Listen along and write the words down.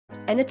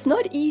And it's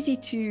not easy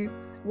to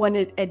want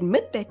to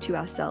admit that to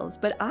ourselves,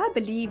 but I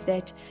believe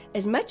that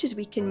as much as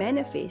we can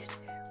manifest,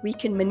 we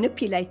can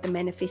manipulate the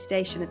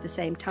manifestation at the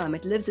same time.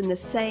 It lives in the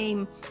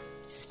same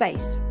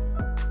space,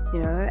 you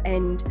know,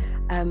 and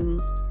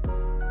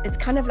it's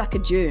kind of like a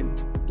germ.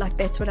 Like,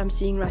 that's what I'm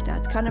seeing right now.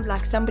 It's kind of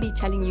like somebody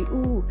telling you,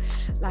 ooh,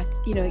 like,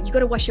 you know, you got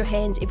to wash your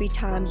hands every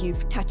time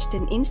you've touched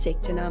an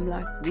insect. And I'm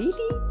like,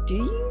 really? Do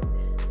you?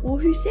 Or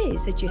who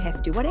says that you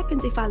have to? What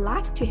happens if I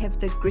like to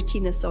have the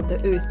grittiness of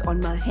the earth on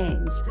my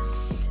hands?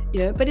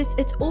 You know, but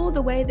it's all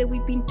the way that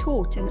we've been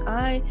taught. And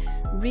I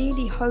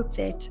really hope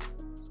that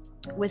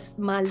with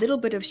my little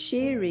bit of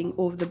sharing,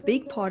 or the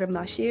big part of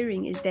my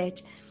sharing, is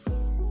that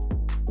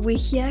we're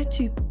here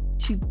to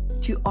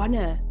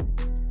honor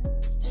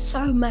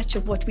so much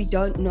of what we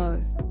don't know.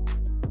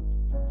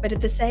 But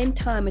at the same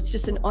time, it's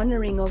just an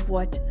honoring of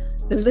what,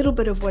 the little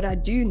bit of what I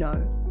do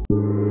know.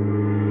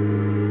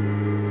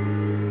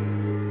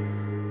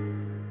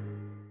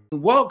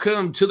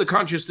 Welcome to the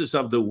Consciousness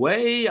of the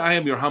Way. I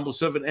am your humble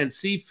servant and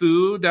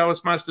Sifu,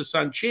 Taoist Master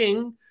Sun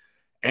Qing.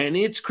 And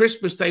it's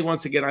Christmas Day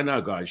once again. I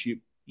know, guys,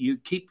 you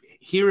keep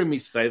hearing me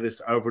say this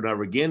over and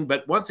over again,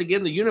 but once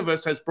again, the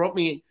universe has brought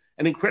me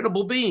an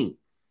incredible being.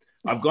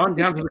 I've gone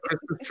down to the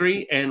Christmas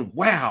tree, and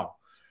wow,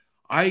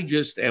 I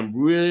just am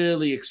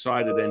really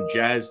excited and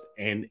jazzed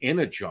and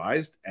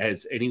energized,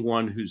 as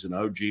anyone who's an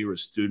OG or a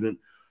student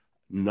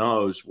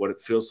knows what it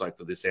feels like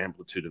with this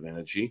amplitude of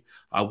energy.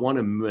 I want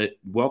to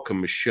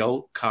welcome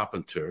Michelle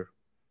Carpenter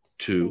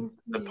to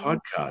the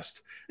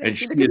podcast. And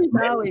she is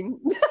many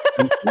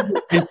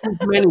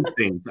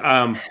things.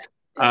 I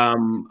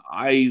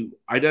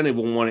don't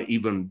even want to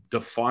even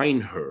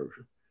define her,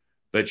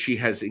 but she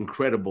has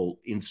incredible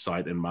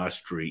insight and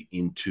mastery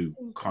into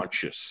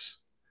conscious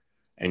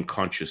and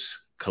conscious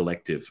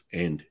collective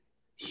and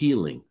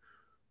healing,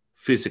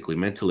 physically,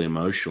 mentally,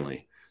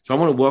 emotionally. So I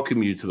want to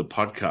welcome you to the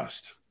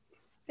podcast.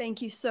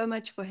 Thank you so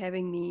much for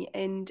having me.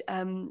 And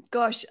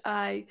gosh,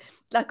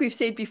 like we've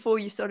said before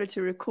you started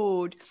to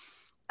record,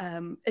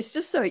 it's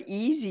just so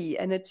easy,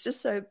 and it's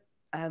just so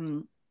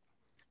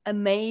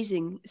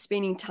amazing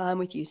spending time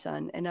with you,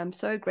 son. And I'm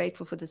so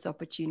grateful for this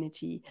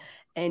opportunity.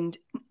 And,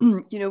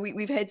 you know,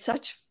 we've had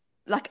such,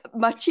 like,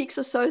 my cheeks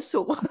are so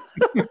sore.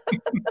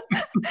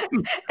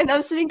 And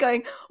I'm sitting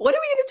going, what are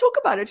we going to talk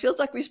about? It feels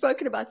like we've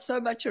spoken about so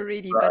much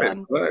already, but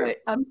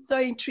I'm so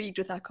intrigued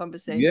with our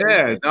conversation.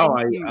 Yeah, so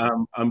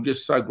I'm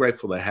just so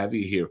grateful to have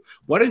you here.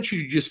 Why don't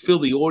you just fill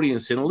the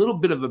audience in a little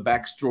bit of a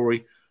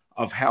backstory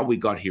of how we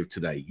got here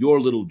today, your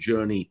little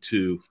journey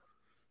to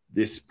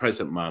this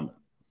present moment.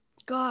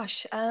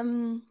 Gosh,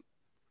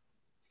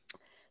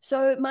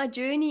 so my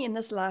journey in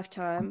this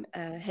lifetime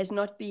has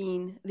not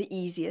been the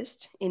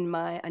easiest in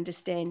my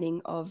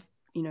understanding of,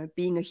 you know,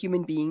 being a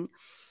human being.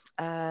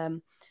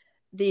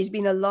 There's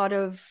been a lot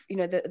of, you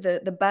know,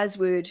 the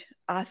buzzword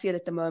I feel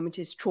at the moment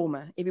is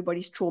trauma.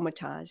 Everybody's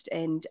traumatized.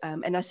 And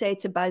I say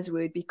it's a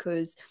buzzword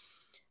because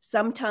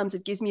sometimes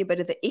it gives me a bit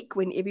of the ick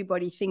when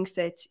everybody thinks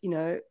that, you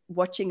know,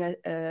 watching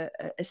a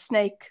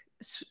snake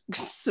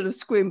sort of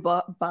squirm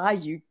by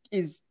you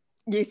is,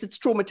 yes, it's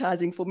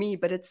traumatizing for me,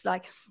 but it's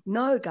like,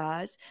 no,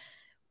 guys,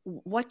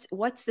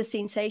 what's the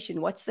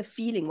sensation? What's the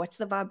feeling? What's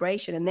the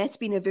vibration? And that's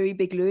been a very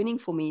big learning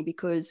for me,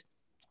 because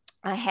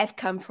I have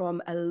come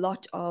from a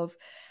lot of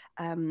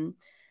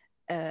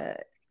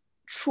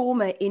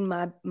trauma in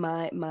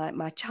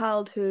my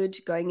childhood,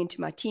 going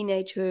into my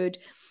teenagehood.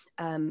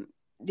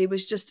 There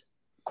was just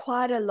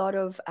quite a lot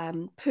of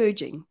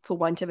purging, for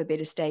want of a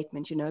better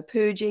statement, you know,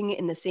 purging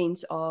in the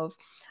sense of,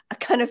 I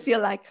kind of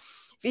feel like,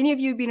 if any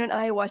of you have been on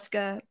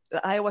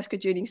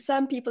ayahuasca journey,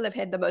 some people have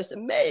had the most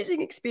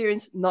amazing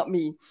experience, not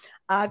me.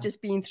 I've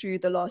just been through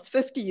the last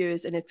 50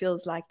 years, and it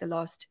feels like the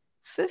last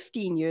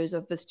 15 years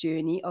of this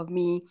journey of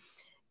me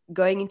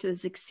going into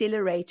this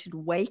accelerated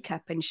wake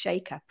up and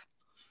shake up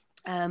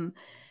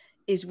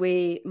is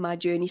where my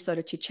journey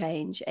started to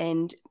change.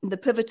 And the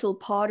pivotal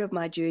part of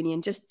my journey,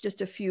 and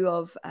just a few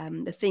of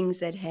the things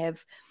that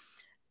have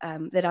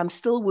that I'm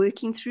still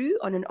working through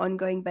on an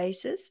ongoing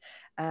basis.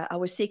 I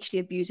was sexually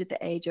abused at the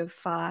age of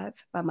 5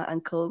 by my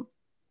uncle.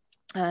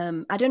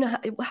 I don't know,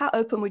 how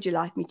open would you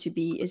like me to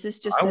be? Is this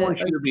just I want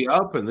you to be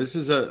open. This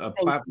is a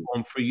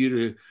platform for you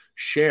to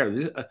share.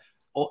 This,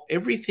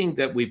 everything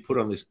that we put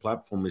on this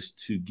platform is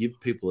to give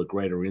people a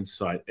greater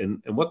insight.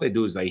 And what they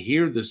do is they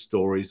hear the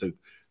stories of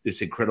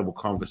this incredible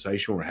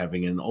conversation we're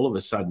having, and all of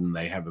a sudden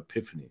they have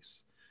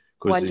epiphanies.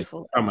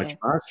 Wonderful. So much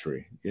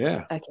mastery.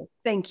 Yeah. Okay.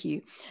 Thank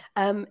you.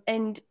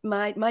 And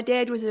my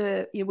dad was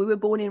we were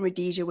born in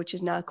Rhodesia, which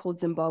is now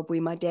called Zimbabwe.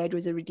 My dad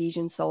was a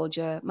Rhodesian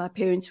soldier. My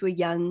parents were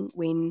young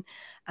when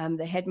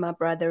they had my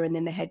brother, and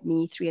then they had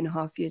me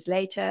 3.5 years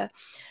later.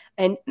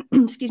 And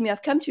excuse me,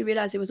 I've come to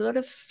realize there was a lot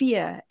of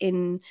fear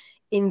in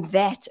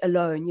that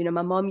alone. You know,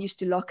 my mom used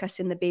to lock us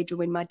in the bedroom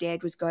when my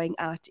dad was going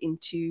out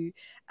into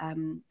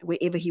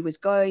wherever he was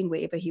going,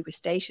 wherever he was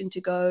stationed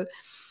to go.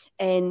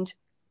 And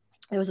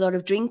there was a lot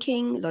of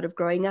drinking, a lot of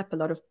growing up,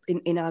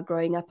 in our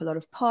growing up, a lot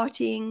of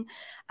partying.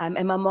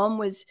 And my mom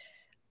was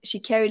she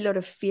carried a lot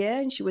of fear,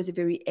 and she was a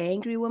very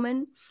angry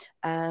woman.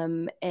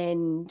 And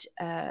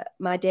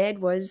my dad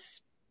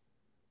was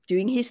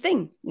doing his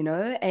thing, you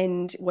know,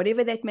 and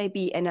whatever that may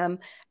be. And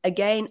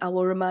again, I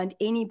will remind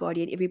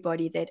anybody and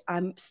everybody that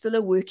I'm still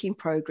a work in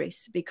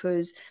progress,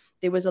 because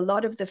there was a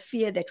lot of the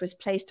fear that was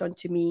placed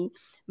onto me.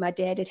 My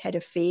dad had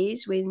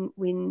affairs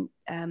when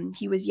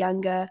he was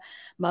younger.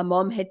 My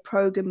mom had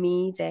programmed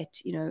me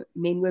that, you know,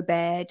 men were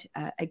bad.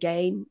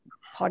 Again,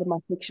 part of my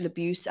sexual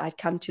abuse, I'd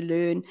come to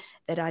learn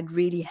that I'd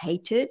really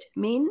hated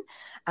men.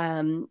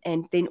 And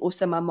then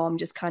also my mom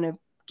just kind of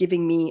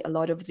giving me a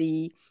lot of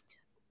the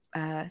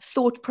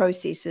thought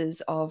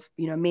processes of,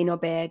 you know, men are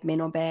bad,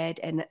 men are bad.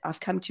 And I've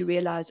come to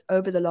realize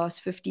over the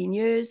last 15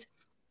 years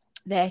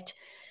that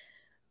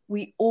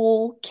we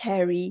all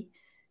carry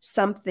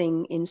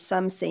something in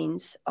some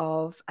sense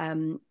of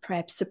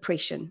perhaps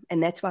suppression.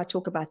 And that's why I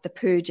talk about the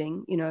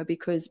purging, you know,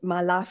 because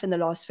my life in the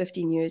last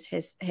 15 years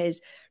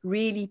has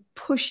really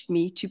pushed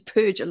me to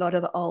purge a lot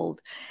of the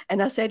old.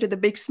 And I say it with a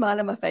big smile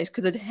on my face,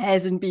 because it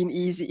hasn't been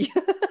easy.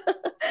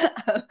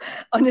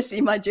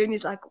 Honestly, my journey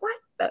is like, what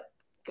the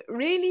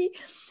really?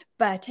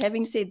 But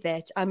having said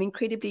that, I'm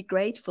incredibly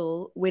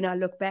grateful when I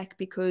look back,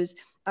 because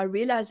I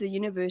realized the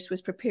universe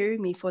was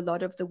preparing me for a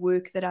lot of the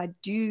work that I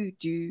do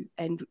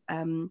and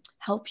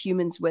help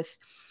humans with.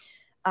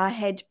 I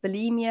had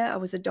bulimia. I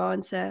was a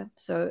dancer.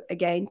 So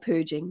again,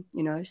 purging,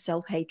 you know,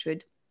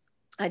 self-hatred.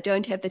 I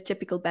don't have the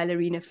typical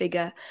ballerina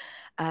figure.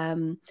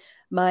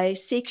 My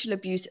sexual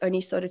abuse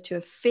only started to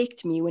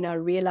affect me when I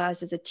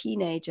realized as a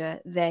teenager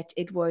that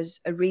it was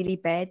a really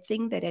bad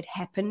thing that had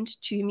happened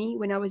to me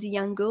when I was a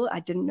young girl. I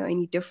didn't know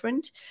any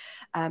different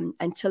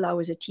until I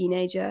was a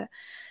teenager.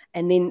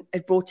 And then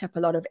it brought up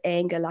a lot of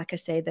anger, like I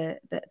say, the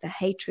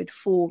hatred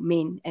for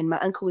men. And my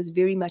uncle was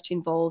very much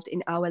involved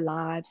in our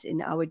lives,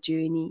 in our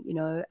journey, you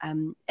know,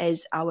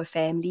 as our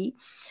family.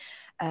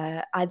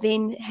 I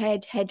then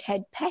had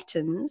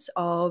patterns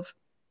of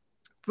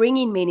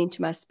bringing men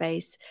into my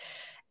space,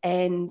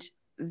 and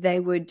they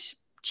would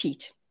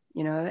cheat,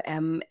 you know,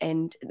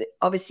 and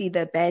obviously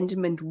the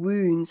abandonment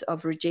wounds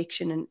of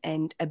rejection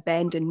and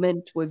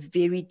abandonment were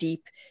very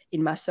deep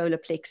in my solar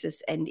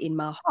plexus and in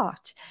my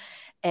heart.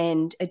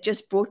 And it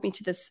just brought me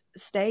to this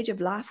stage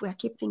of life where I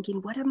kept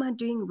thinking, what am I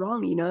doing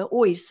wrong? You know,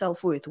 always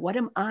self-worth. What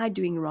am I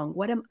doing wrong?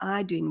 What am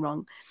I doing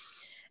wrong?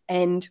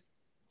 And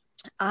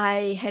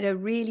I had a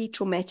really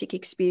traumatic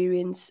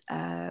experience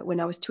when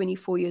I was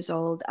 24 years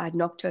old. I'd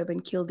knocked over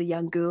and killed a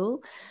young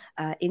girl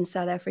in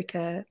South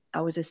Africa.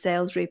 I was a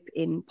sales rep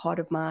in part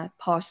of my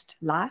past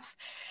life.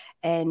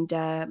 And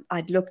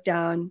I'd looked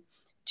down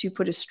to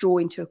put a straw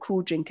into a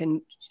cool drink,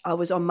 and I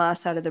was on my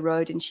side of the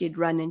road, and she had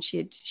run, and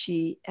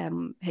she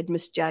had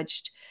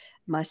misjudged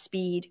my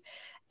speed.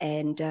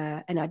 And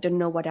I didn't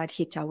know what I'd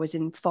hit. I was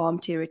in farm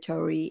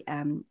territory,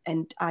 and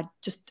I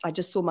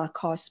just saw my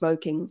car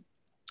smoking.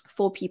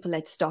 4 people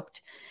had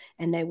stopped,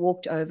 and they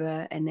walked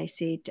over, and they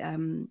said,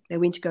 they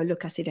went to go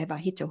look. I said, have I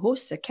hit a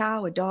horse, a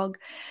cow, a dog?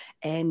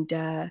 And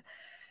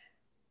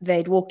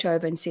they'd walked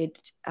over and said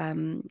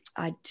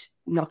I'd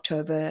knocked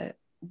over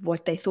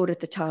what they thought at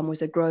the time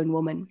was a grown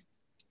woman.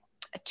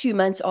 2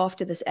 months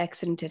after this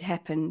accident had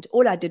happened,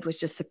 all I did was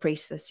just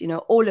suppress this. You know,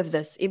 all of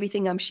this,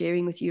 everything I'm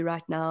sharing with you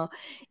right now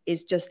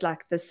is just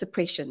like the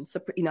suppression.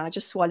 You know, I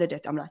just swallowed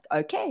it. I'm like,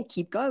 okay,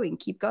 keep going,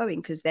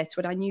 because that's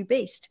what I knew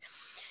best.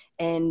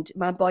 And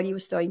my body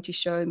was starting to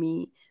show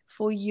me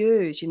for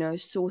years, you know,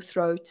 sore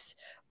throats,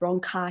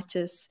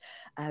 bronchitis,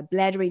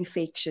 bladder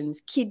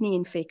infections, kidney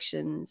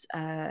infections.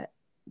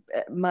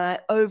 My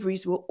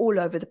ovaries were all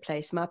over the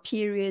place. My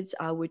periods,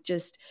 I would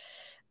just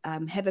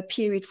have a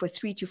period for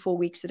 3 to 4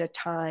 weeks at a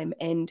time.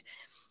 And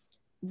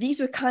these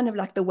were kind of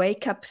like the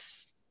wake up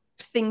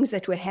things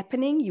that were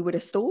happening, you would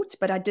have thought,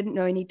 but I didn't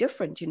know any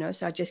different, you know,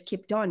 so I just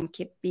kept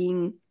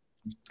being,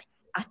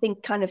 I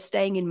think, kind of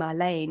staying in my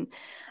lane.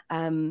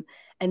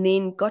 And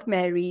then got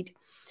married.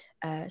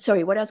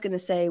 Sorry, what I was going to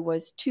say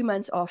was 2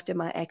 months after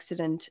my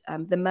accident,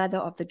 the mother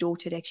of the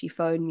daughter had actually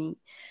phoned me.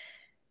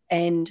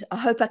 And I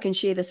hope I can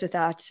share this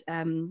without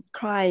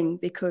crying,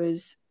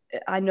 because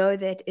I know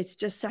that it's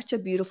just such a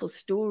beautiful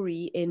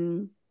story.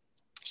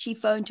 She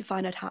phoned to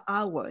find out how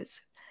I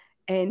was.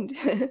 And,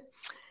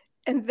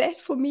 and that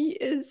for me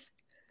is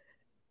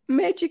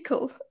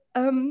magical,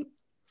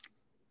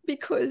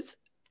 because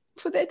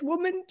for that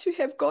woman to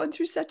have gone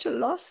through such a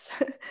loss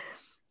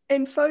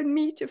and phone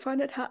me to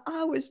find out how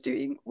I was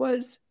doing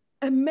was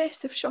a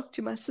massive shock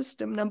to my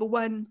system, number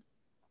one.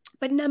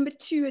 But number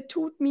two, it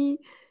taught me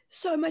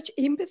so much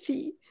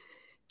empathy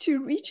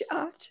to reach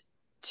out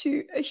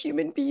to a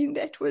human being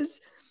that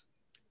was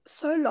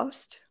so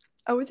lost.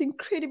 I was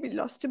incredibly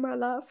lost in my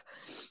life.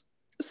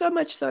 So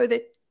much so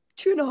that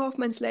 2.5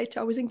 months later,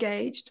 I was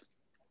engaged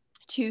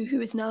to who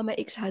is now my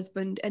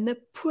ex-husband. And the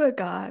poor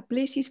guy,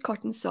 bless his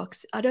cotton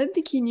socks, I don't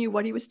think he knew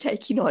what he was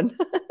taking on.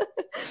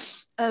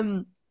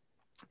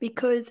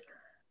 Because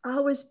I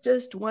was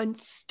just one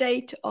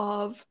state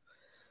of,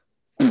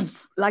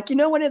 like, you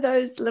know, one of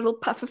those little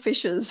puffer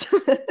fishes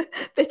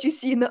that you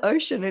see in the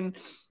ocean. And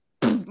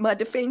my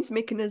defense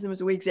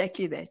mechanisms were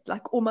exactly that.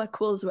 Like all my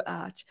quills were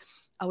out.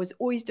 I was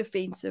always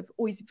defensive,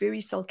 always very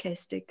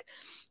sarcastic.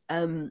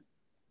 And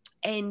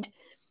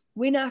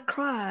when I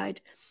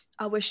cried,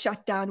 I was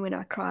shut down when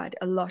I cried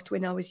a lot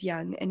when I was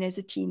young and as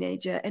a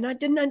teenager. And I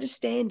didn't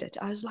understand it.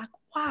 I was like,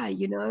 why,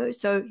 you know?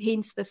 So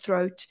hence the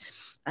throat,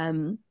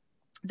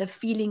 the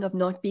feeling of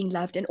not being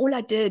loved. And all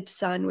I did,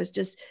 son, was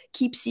just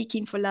keep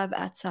seeking for love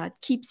outside,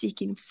 keep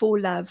seeking for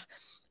love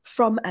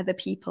from other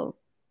people.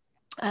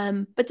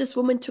 But this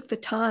woman took the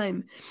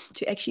time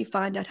to actually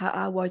find out how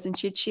I was. And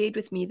she had shared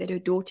with me that her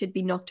daughter had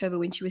been knocked over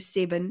when she was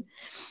 7,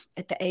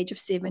 at the age of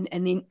 7.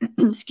 And then,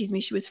 excuse me,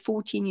 she was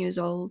 14 years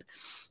old,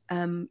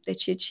 that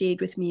she had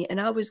shared with me. And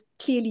I was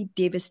clearly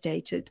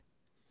devastated.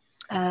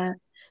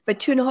 But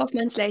 2.5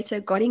 months later,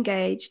 got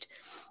engaged,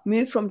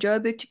 moved from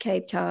Joburg to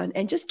Cape Town,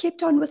 and just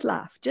kept on with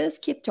life,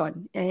 just kept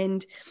on.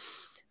 And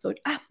thought,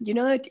 you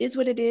know, it is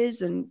what it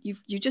is. And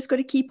you just got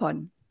to keep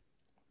on.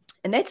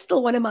 And that's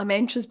still one of my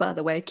mantras, by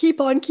the way.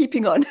 Keep on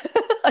keeping on.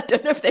 I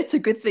don't know if that's a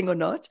good thing or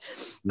not.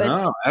 But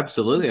no,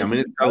 absolutely. I mean,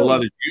 it's got a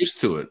lot of juice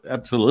to it.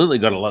 Absolutely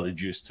got a lot of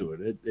juice to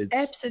it. It's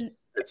absolutely.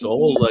 It's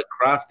all a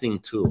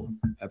crafting tool.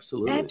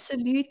 Absolutely.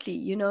 Absolutely,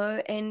 you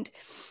know, and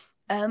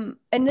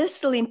this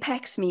still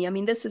impacts me. I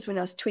mean, this is when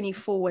I was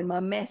 24 and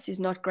my maths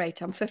is not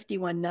great. I'm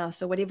 51 now.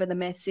 So whatever the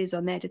math says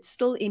on that, it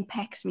still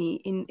impacts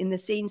me in the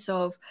sense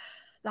of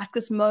like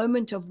this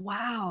moment of,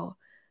 wow,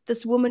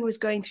 this woman was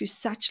going through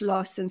such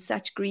loss and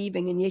such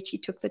grieving, and yet she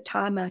took the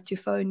time out to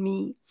phone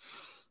me.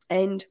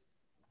 And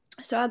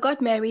so I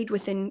got married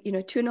within,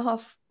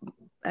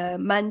 2.5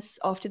 months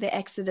after the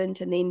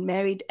accident, and then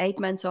married 8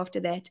 months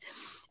after that.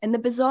 And the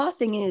bizarre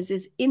thing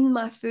is in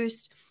my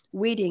first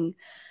wedding,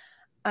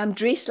 I'm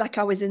dressed like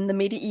I was in the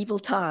medieval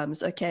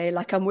times. Okay,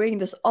 like I'm wearing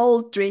this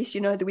old dress. You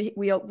know, that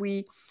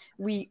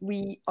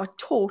we are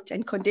taught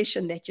and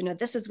conditioned that, you know,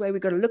 this is where we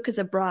got to look as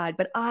a bride.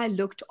 But I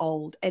looked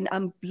old and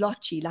I'm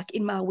blotchy. Like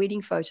in my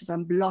wedding photos,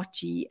 I'm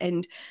blotchy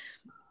and,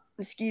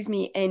 excuse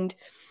me. And,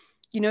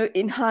 you know,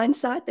 in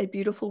hindsight, that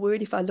beautiful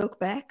word, if I look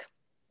back,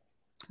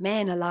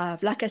 man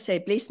alive, like I say,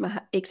 bless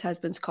my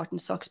ex-husband's cotton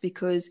socks,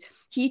 because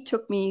he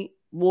took me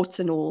warts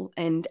and all.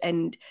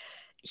 And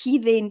he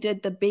then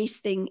did the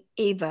best thing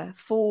ever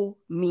for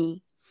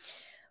me,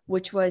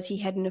 which was he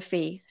had an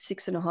affair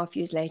 6.5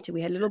 years later.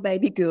 We had a little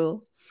baby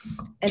girl.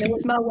 And it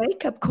was my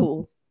wake-up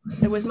call.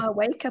 It was my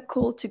wake-up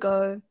call to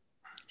go,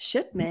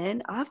 shit,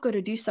 man, I've got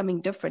to do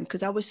something different,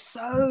 because I was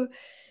so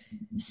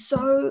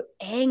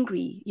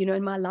angry, you know,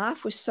 and my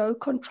life was so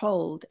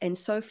controlled and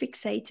so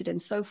fixated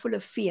and so full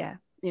of fear.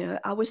 You know,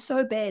 I was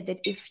so bad that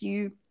if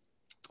you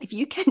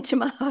came to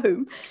my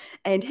home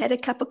and had a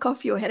cup of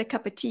coffee or had a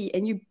cup of tea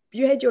and you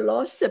had your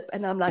last sip,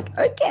 and I'm like,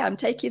 okay, I'm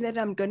taking it,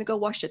 I'm going to go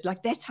wash it.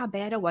 Like, that's how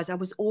bad I was. I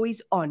was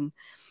always on.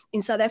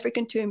 In South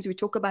African terms, we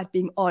talk about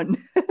being on.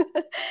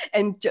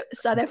 And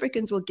South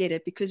Africans will get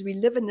it, because we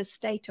live in the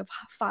state of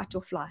fight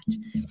or flight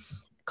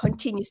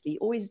continuously,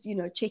 always, you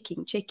know,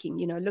 checking,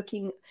 you know,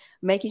 looking,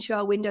 making sure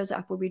our windows are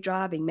up when we're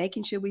driving,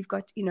 making sure we've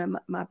got, you know,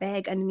 my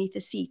bag underneath the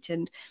seat.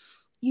 And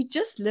you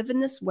just live in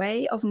this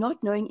way of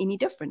not knowing any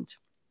different.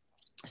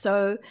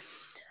 So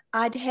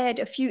I'd had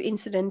a few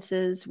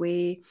incidences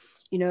where,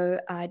 you know,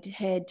 I'd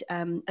had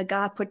a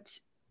guy put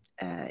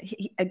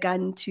a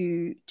gun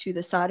to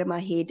the side of my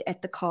head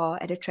at the car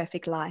at a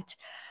traffic light.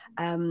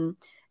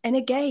 And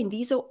again,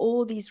 these are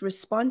all these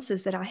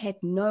responses that I had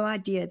no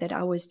idea that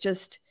I was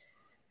just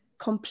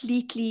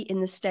completely in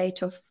the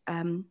state of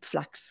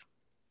flux.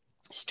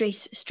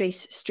 Stress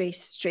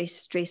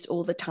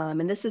all the time.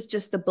 And this is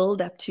just the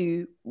build up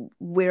to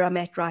where I'm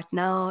at right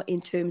now,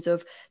 in terms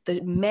of the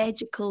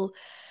magical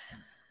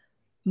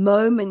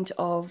moment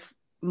of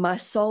my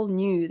soul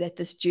knew that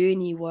this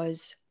journey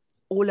was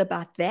all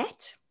about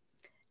that.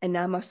 And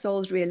now my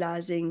soul's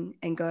realizing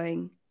and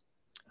going,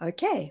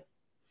 okay,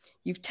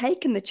 you've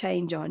taken the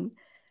change on.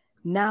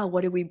 Now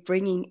what are we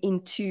bringing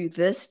into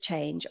this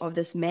change of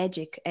this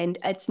magic? And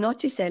it's not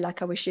to say,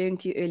 like I was sharing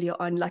to you earlier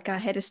on, like I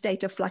had a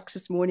state of flux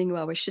this morning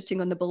where I was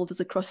shitting on the boulders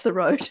across the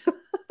road,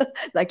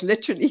 like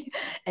literally,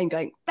 and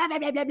going, blah, blah,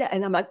 blah, blah, blah.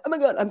 And I'm like, oh my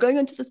God, I'm going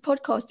into this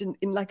podcast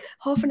in like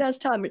half an hour's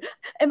time.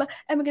 Am I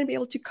going to be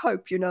able to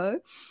cope, you know?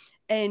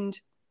 And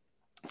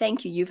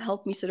thank you. You've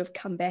helped me sort of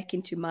come back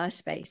into my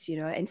space, you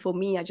know. And for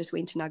me, I just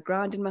went and I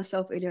grounded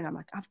myself earlier, and I'm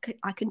like,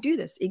 I can do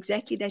this.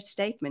 Exactly that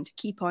statement.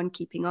 Keep on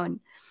keeping on.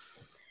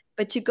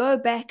 But to go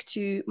back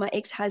to my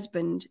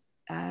ex-husband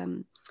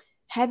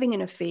having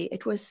an affair,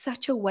 it was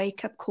such a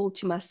wake-up call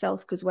to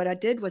myself, because what I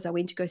did was I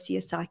went to go see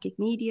a psychic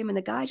medium, and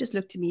the guy just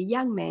looked at me, a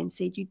young man,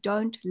 said, you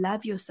don't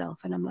love yourself.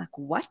 And I'm like,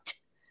 what?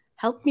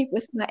 Help me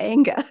with my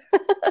anger.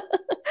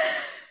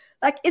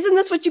 Like, isn't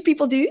this what you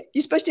people do?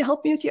 You're supposed to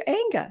help me with your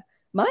anger.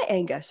 My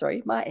anger.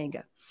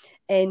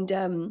 And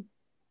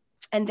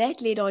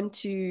that led on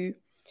to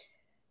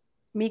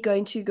me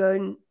going to go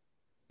and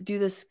do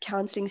this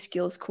counseling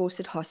skills course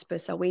at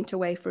hospice. I went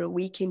away for a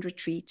weekend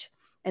retreat,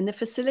 and the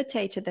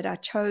facilitator that I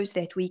chose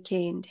that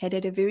weekend had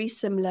a very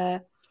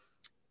similar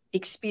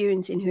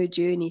experience in her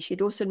journey.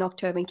 She'd also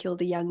knocked over and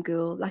killed a young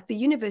girl. Like, the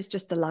universe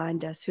just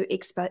aligned us. Her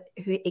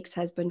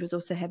ex-husband was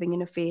also having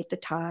an affair at the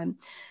time.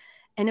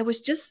 And it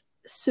was just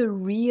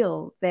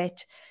surreal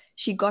that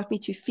she got me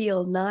to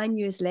feel 9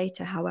 years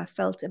later how I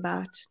felt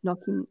about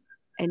knocking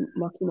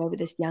over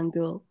this young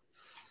girl.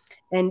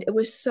 And it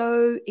was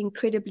so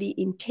incredibly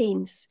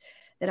intense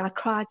that I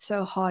cried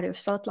so hard. It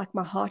felt like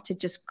my heart had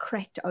just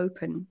cracked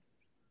open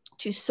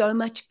to so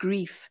much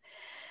grief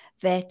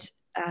that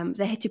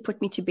they had to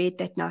put me to bed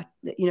that night.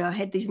 You know, I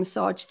had these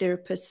massage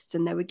therapists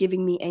and they were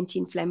giving me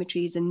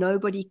anti-inflammatories and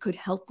nobody could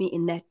help me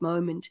in that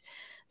moment.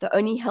 The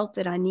only help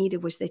that I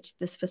needed was that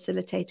this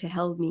facilitator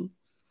held me.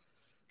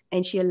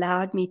 And she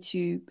allowed me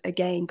to,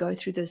 again, go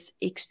through this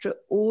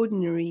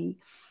extraordinary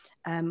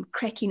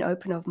cracking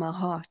open of my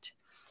heart.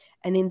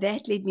 And then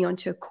that led me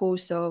onto a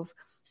course of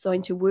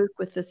starting to work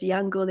with this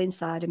young girl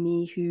inside of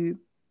me who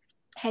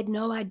had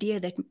no idea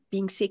that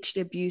being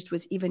sexually abused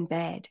was even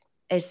bad,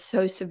 as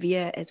so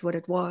severe as what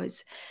it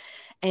was.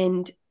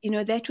 And, you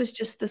know, that was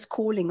just this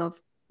calling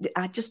of,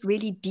 I just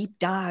really deep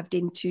dived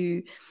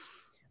into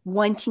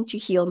wanting to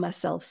heal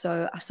myself.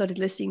 So I started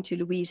listening to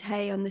Louise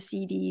Hay on the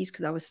CDs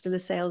because I was still a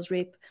sales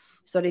rep,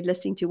 started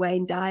listening to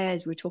Wayne Dyer,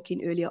 as we were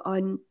talking earlier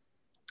on.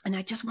 And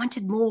I just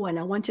wanted more and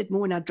I wanted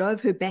more. And I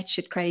drove her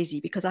batshit crazy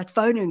because I'd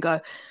phone her and go,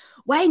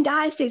 Wayne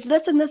Dyer says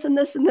this and this and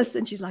this and this.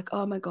 And she's like,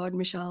 oh my God,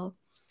 Michelle,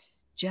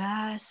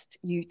 just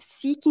you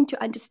seeking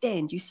to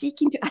understand. You're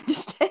seeking to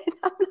understand.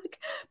 I'm like,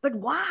 but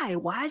why?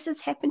 Why has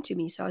this happened to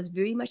me? So I was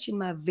very much in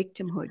my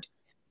victimhood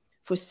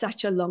for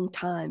such a long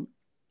time.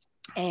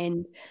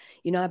 And,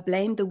 you know, I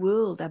blamed the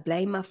world. I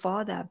blamed my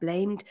father. I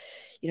blamed,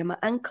 you know, my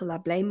uncle. I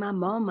blamed my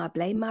mom. I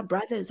blamed my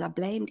brothers. I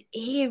blamed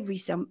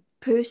some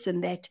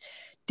person that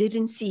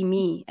didn't see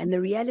me. And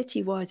the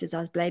reality was, I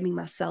was blaming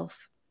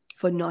myself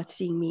for not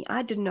seeing me.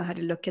 I didn't know how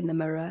to look in the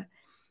mirror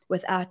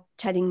without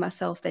telling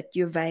myself that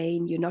you're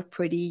vain, you're not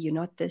pretty, you're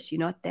not this, you're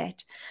not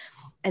that.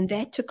 And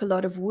that took a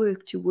lot of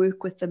work to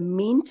work with the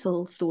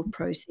mental thought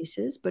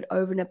processes, but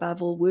over and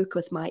above all, work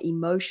with my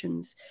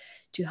emotions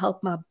to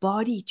help my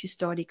body to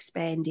start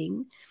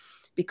expanding.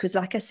 Because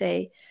like I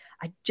say,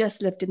 I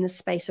just lived in this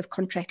space of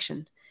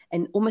contraction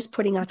and almost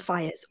putting out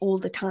fires all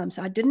the time.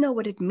 So I didn't know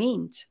what it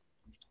meant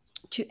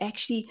to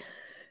actually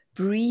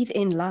breathe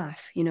in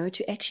life, you know,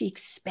 to actually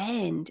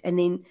expand. And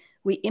then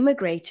we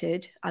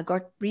immigrated. I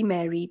got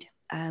remarried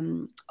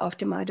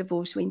after my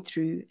divorce went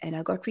through, and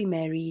I got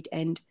remarried.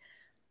 And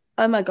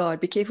oh my God,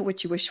 be careful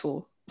what you wish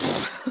for.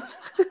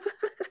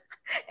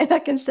 And I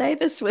can say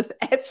this with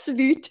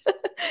absolute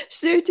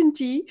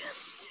certainty.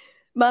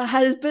 My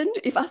husband,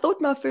 if I thought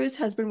my first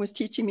husband was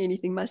teaching me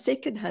anything, my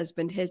second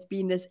husband has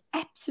been this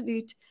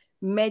absolute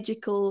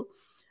magical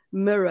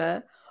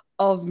mirror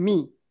of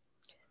me.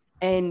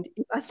 And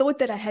if I thought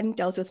that I hadn't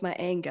dealt with my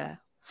anger,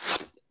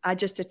 I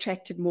just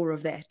attracted more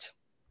of that.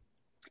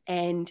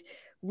 And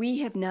we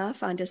have now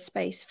found a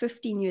space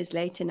 15 years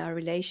later in our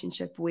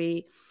relationship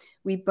where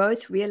we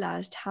both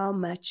realized how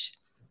much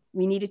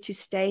we needed to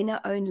stay in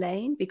our own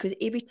lane, because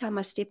every time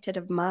I stepped out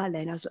of my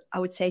lane, I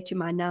would say to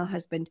my now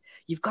husband,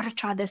 you've got to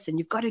try this and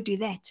you've got to do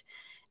that.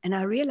 And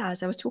I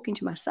realized I was talking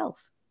to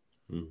myself.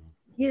 Mm-hmm.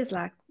 He was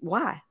like,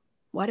 why?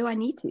 Why do I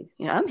need to?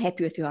 You know, I'm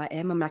happy with who I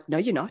am. I'm like, no,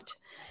 you're not.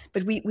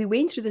 But we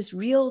went through this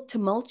real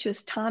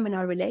tumultuous time in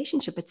our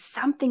relationship, but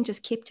something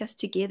just kept us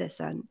together,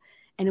 son.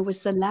 And it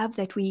was the love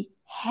that we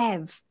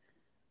have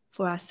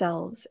for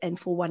ourselves and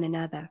for one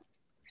another.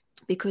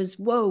 Because,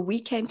 whoa, we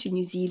came to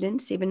New Zealand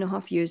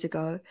 7.5 years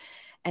ago,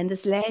 and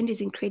this land is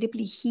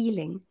incredibly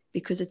healing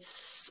because it's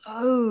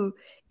so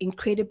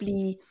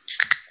incredibly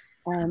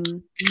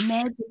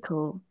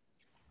magical.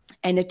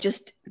 And it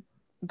just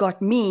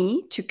got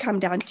me to come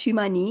down to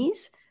my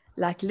knees.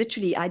 Like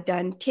literally, I'd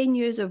done 10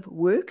 years of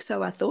work.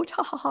 So I thought,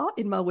 ha, ha, ha,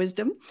 in my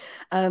wisdom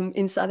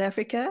in South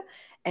Africa.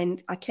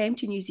 And I came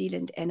to New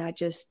Zealand and I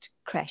just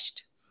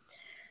crashed.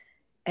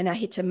 And I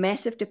hit a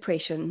massive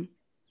depression.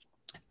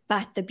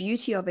 But the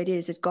beauty of it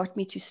is it got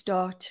me to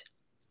start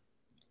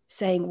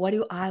saying, what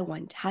do I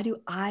want? How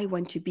do I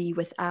want to be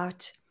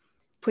without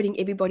putting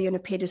everybody on a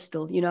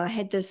pedestal? You know, I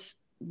had this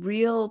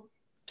real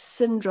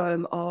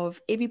syndrome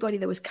of everybody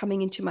that was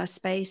coming into my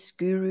space,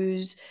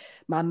 gurus,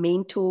 my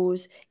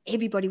mentors,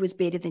 everybody was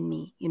better than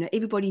me. You know,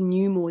 everybody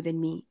knew more than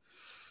me.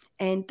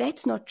 And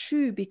that's not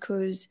true,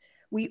 because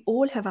we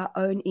all have our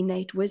own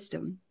innate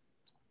wisdom.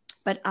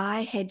 But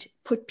I had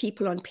put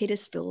people on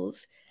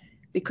pedestals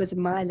because of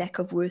my lack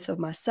of worth of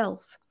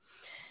myself.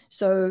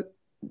 So,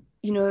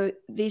 you know,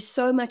 there's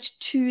so much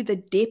to the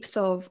depth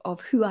of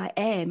who I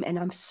am, and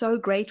I'm so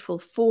grateful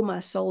for my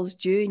soul's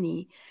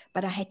journey,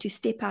 but I had to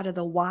step out of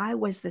the why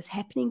was this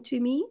happening to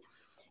me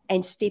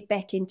and step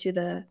back into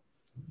the,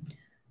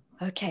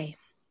 okay,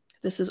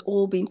 this has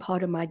all been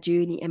part of my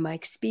journey and my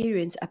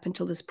experience up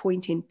until this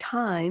point in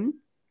time.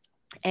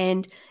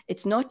 And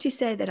it's not to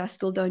say that I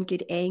still don't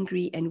get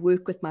angry and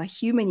work with my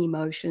human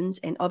emotions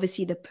and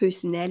obviously the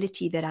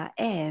personality that I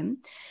am,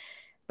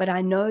 but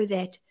I know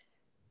that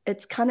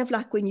it's kind of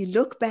like when you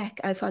look back,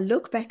 if I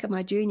look back at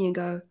my journey and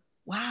go,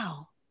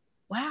 wow,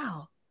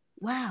 wow,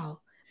 wow.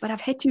 But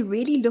I've had to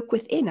really look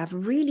within. I've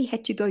really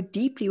had to go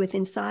deeply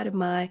within inside of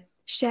my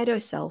shadow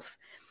self.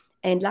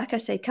 And like I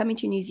say, coming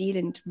to New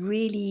Zealand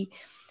really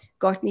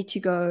got me to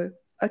go,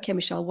 okay,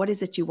 Michelle, what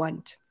is it you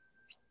want?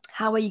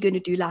 How are you going to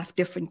do life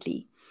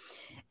differently?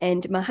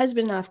 And my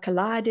husband and I have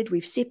collided.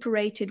 We've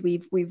separated.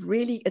 We've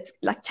really, it's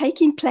like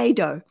taking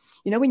Play-Doh.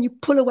 You know, when you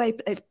pull away,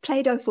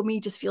 Play-Doh for me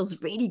just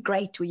feels really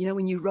great. You know,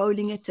 when you're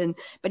rolling it,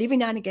 but every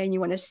now and again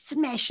you want to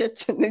smash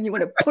it and then you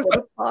want to pull it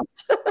apart.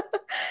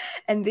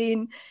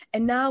 and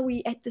now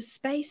we at the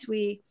space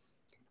where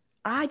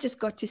I just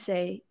got to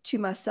say to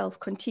myself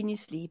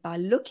continuously by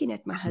looking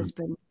at my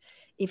husband,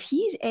 if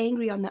he's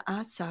angry on the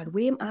outside,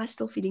 where am I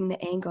still feeling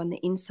the anger on the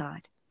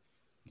inside?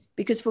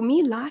 Because for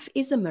me, life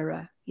is a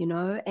mirror, you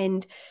know,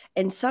 and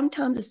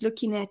sometimes it's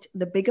looking at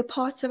the bigger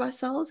parts of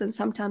ourselves, and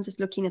sometimes it's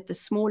looking at the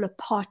smaller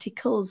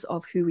particles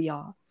of who we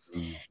are.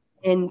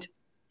 And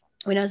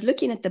when I was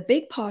looking at the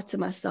big parts of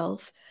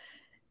myself,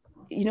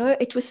 you know,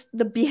 it was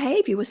the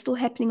behavior was still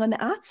happening on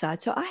the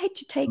outside. So I had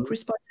to take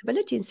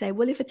responsibility and say,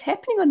 well, if it's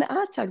happening on the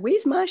outside,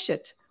 where's my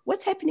shit?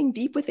 What's happening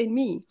deep within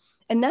me?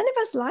 And none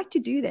of us like to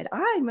do that.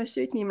 I most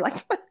certainly am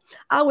like,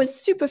 I was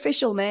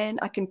superficial, man.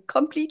 I can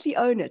completely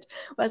own it.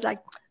 I was like,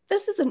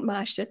 this isn't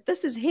my shit.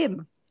 This is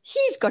him.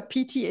 He's got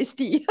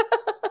PTSD.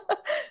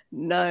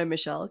 No,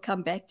 Michelle,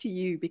 come back to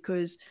you,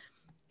 because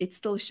it's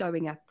still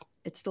showing up.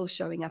 It's still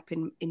showing up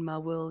in my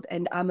world.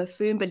 And I'm a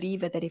firm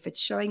believer that if it's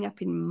showing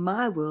up in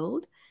my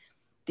world,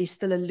 there's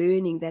still a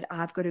learning that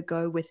I've got to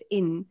go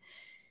within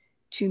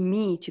to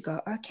me to go,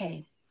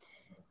 okay,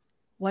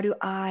 what am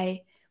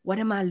I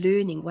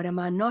learning? What am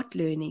I not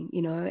learning?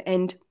 You know,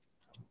 and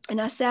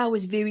I say I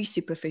was very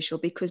superficial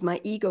because my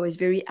ego is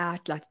very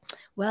out, like,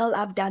 well,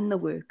 I've done the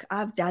work,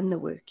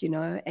 you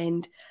know,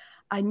 and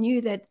I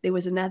knew that there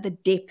was another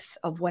depth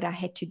of what I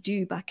had to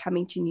do by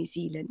coming to New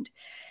Zealand.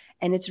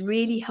 And it's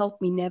really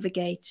helped me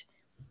navigate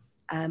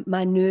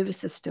my nervous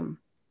system,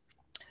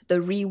 the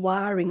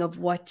rewiring of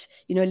what,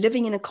 you know,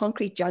 living in a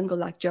concrete jungle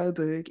like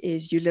Joburg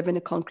is, you live in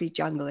a concrete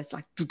jungle. It's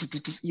like,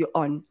 you're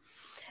on.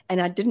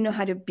 And I didn't know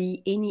how to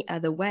be any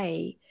other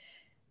way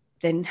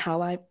than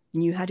how I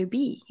knew how to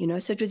be, you know.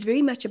 So it was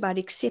very much about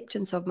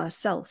acceptance of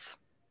myself.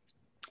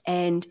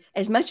 And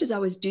as much as I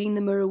was doing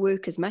the mirror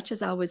work,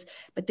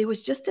 but there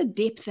was just a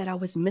depth that I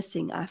was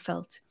missing, I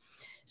felt.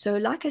 So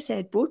like I said,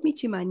 it brought me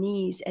to my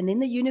knees, and then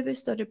the universe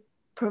started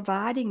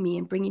providing me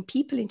and bringing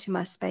people into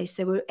my space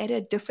that were at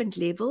a different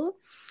level.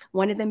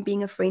 One of them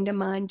being a friend of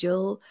mine,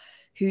 Jill,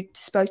 who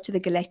spoke to the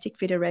Galactic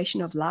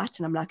Federation of Light.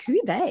 And I'm like, who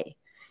are they?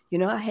 You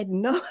know, I had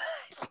no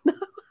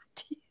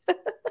idea.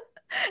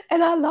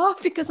 And I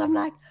laugh because I'm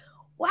like,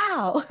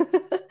 wow,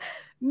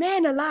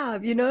 man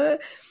alive, you know,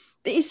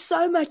 there is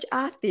so much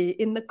out there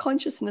in the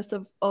consciousness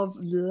of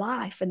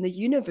life and the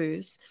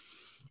universe.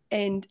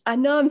 And I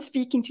know I'm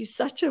speaking to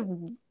such a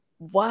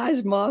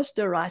wise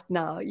master right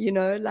now, you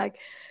know, like,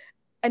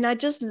 and I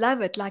just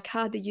love it, like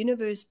how the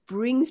universe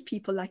brings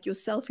people like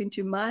yourself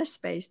into my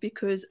space,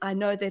 because I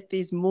know that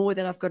there's more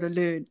that I've got to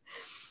learn.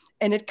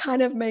 And it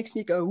kind of makes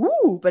me go,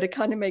 woo, but it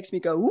kind of makes me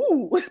go,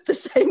 woo at the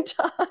same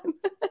time.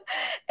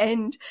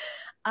 And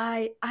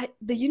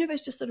the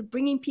universe just sort of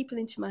bringing people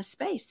into my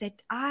space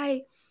that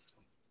I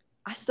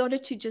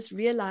started to just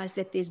realize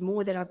that there's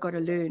more that I've got to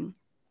learn.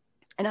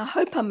 And I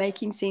hope I'm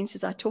making sense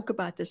as I talk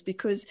about this,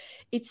 because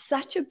it's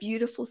such a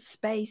beautiful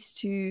space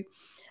to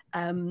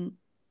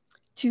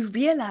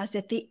realize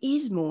that there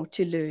is more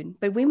to learn.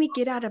 But when we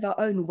get out of our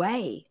own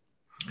way.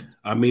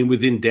 I mean,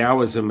 within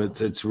Taoism,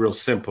 it's real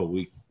simple.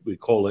 We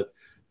call it,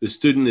 the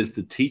student is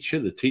the teacher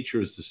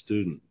is the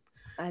student.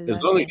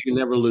 As long as you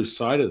never lose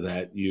sight of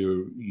that,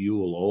 you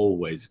will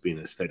always be in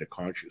a state of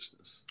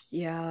consciousness.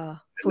 Yeah,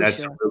 and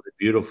that's sure. A really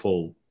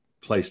beautiful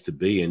place to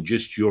be. And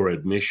just your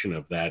admission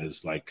of that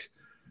is like,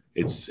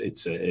 it's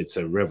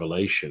a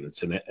revelation.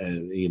 It's an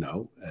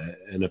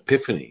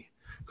epiphany,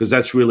 because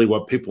that's really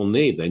what people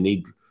need. They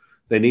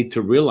need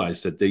to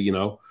realize that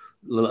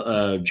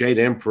Jade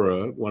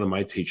Emperor, one of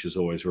my teachers,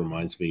 always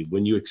reminds me,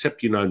 when you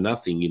accept you know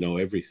nothing, you know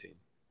everything.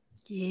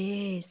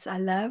 Yes, I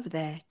love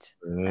that.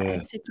 I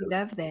absolutely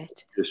love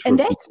that. And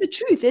that's the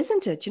truth,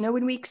 isn't it? You know,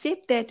 when we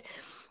accept that,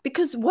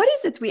 because what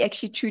is it we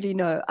actually truly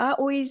know? I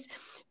always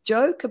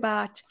joke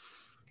about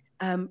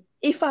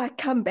if I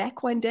come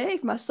back one day,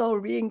 if my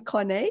soul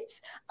reincarnates,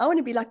 I want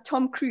to be like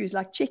Tom Cruise,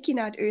 like checking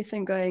out Earth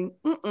and going,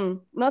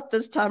 not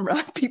this time,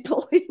 right,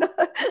 people? You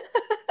know,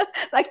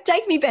 like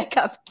take me back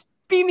up,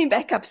 beam me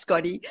back up,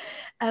 Scotty.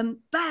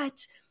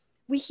 But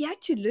we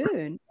had to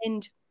learn,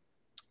 and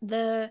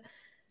the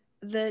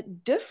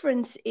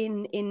difference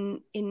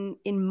in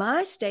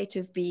my state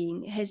of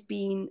being has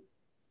been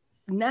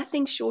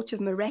nothing short of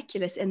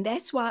miraculous, and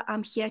that's why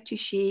I'm here to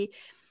share.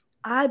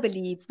 I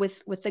believe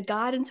with the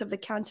guidance of the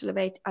Council of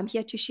Eight, I'm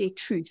here to share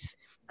truth.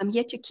 I'm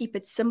here to keep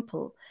it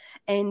simple.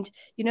 And,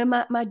 you know,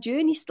 my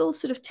journey still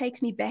sort of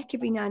takes me back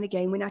every now and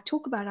again. When I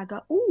talk about it, I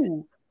go,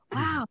 oh,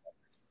 wow,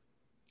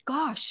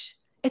 gosh,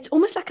 it's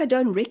almost like I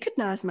don't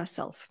recognize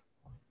myself.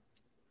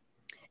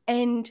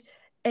 And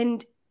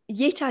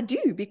yet I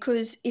do,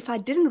 because if I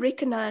didn't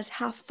recognize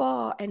how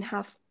far and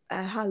how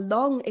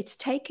long it's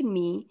taken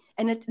me,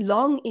 and it's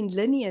long in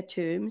linear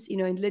terms, you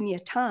know, in linear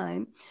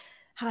time,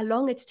 how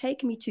long it's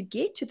taken me to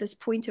get to this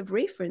point of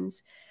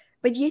reference,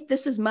 But yet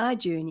this is my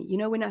journey. You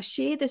know, when I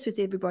share this with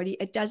everybody,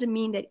 it doesn't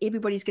mean that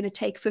everybody's going to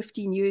take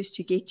 15 years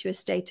to get to a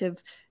state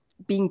of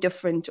being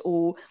different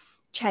or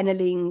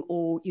channeling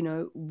or, you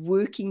know,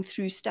 working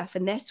through stuff.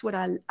 And that's what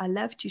I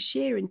love to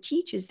share and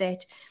teach, is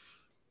that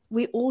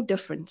we're all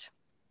different.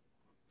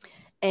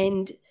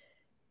 And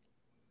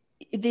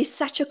there's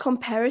such a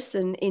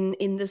comparison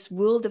in this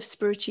world of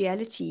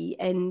spirituality,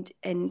 and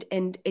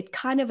it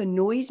kind of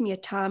annoys me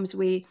at times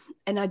where,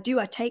 and I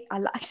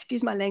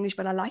excuse my language,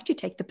 but I like to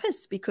take the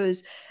piss,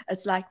 because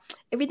it's like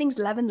everything's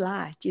love and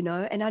light, you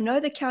know. And I know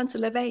the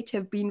Council of Eight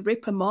have been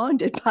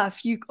reprimanded by a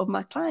few of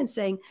my clients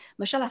saying,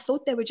 Michelle, I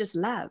thought they were just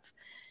love.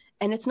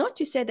 And it's not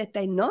to say that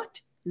they're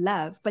not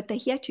love, but they're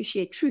here to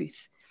share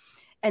truth.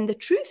 And the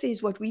truth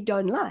is what we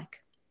don't like.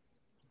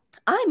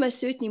 I most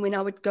certainly, when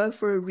I would go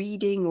for a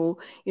reading, or,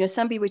 you know,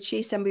 somebody would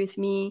share somebody with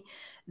me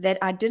that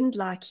I didn't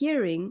like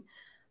hearing,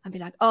 I'd be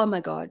like, oh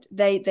my God,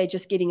 they're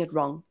just getting it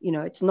wrong. You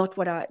know, it's not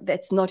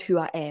that's not who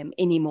I am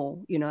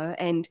anymore, you know.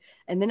 And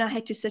then I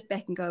had to sit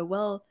back and go,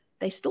 well,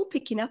 they're still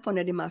picking up on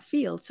it in my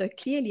field. So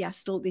clearly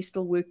there's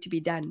still work to be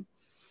done.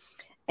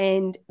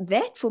 And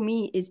that for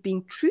me is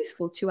being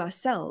truthful to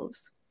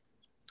ourselves.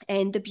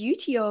 And the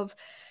beauty of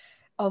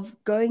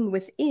going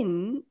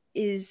within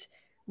is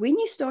when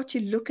you start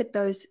to look at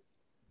those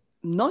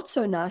not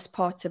so nice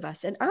parts of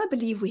us. And I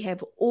believe we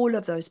have all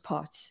of those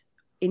parts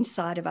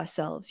inside of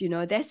ourselves. You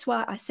know, that's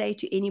why I say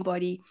to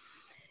anybody,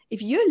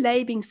 if you're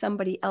labeling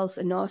somebody else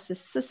a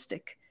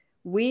narcissistic,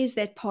 where's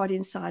that part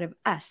inside of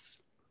us?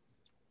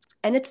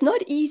 And it's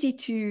not easy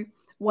to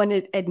want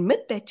to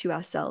admit that to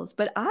ourselves,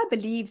 but I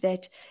believe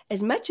that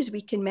as much as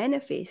we can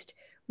manifest,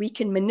 we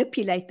can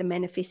manipulate the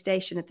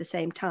manifestation at the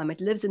same time.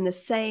 It lives in the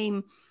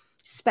same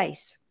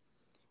space,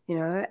 you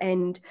know,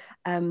 and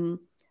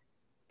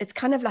it's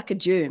kind of like a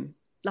germ.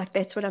 Like,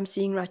 that's what I'm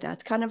seeing right now.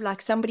 It's kind of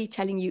like somebody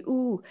telling you,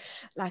 ooh,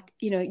 like,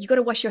 you know, you got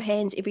to wash your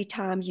hands every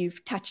time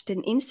you've touched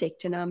an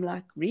insect. And I'm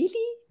like,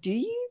 really? Do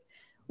you?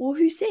 Well,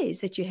 who says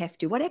that you have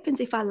to? What happens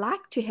if I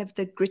like to have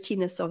the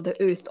grittiness of the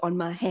earth on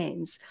my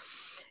hands?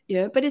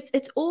 You know, but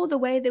it's all the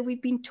way that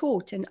we've been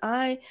taught. And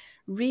I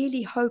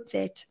really hope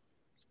that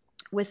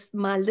with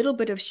my little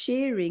bit of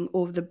sharing,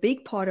 or the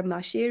big part of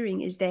my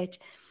sharing, is that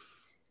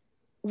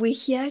we're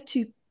here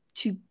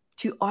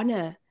to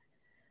honor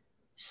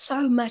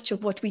so much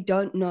of what we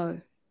don't know.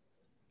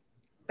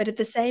 But at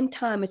the same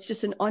time, it's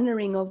just an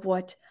honoring of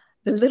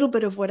the little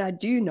bit of what I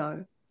do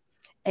know.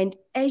 And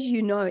as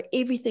you know,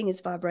 everything is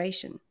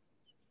vibration.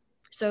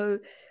 So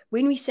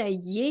when we say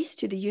yes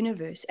to the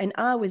universe, and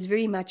I was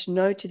very much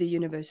no to the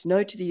universe,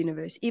 no to the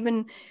universe.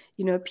 Even,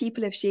 you know,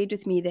 people have shared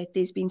with me that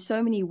there's been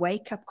so many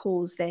wake-up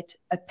calls that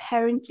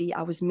apparently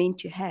I was meant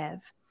to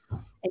have.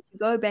 And to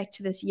go back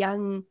to this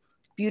young,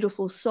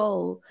 beautiful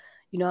soul,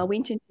 you know, I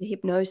went into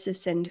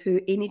hypnosis and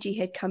her energy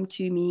had come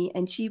to me,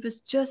 and she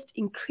was just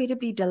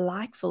incredibly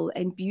delightful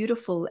and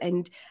beautiful,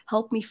 and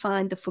helped me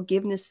find the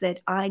forgiveness that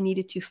I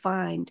needed to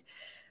find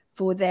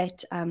for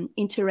that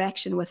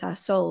interaction with our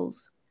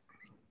souls.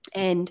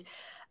 And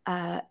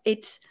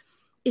it's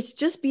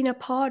just been a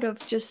part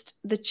of just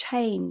the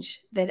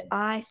change that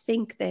I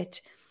think that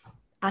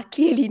I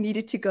clearly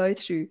needed to go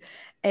through.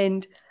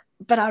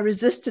 But I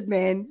resisted,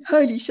 man.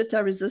 Holy shit, I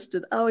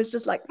resisted. I was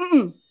just like,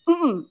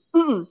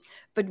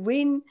 But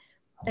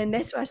and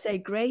that's why I say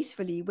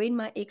gracefully, when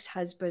my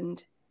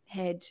ex-husband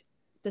had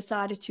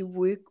decided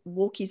to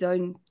walk his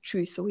own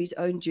truth or his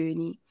own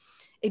journey,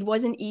 it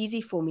wasn't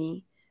easy for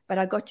me, but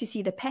I got to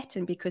see the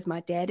pattern, because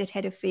my dad had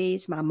had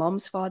affairs, my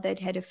mom's father had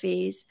had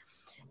affairs,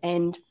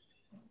 and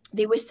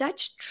there was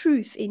such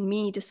truth in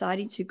me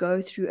deciding to go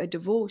through a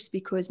divorce,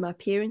 because my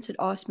parents had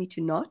asked me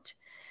to not.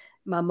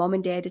 My mom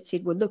and dad had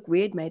said, well, look,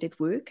 we had made it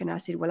work. And I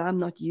said, well, I'm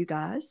not you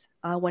guys.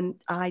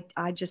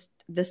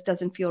 This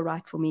doesn't feel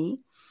right for me.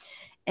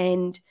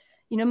 And,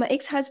 you know, my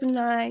ex-husband and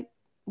I,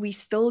 we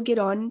still get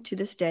on to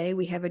this day.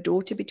 We have a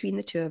daughter between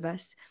the two of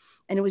us.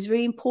 And it was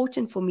very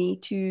important for me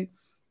to,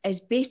 as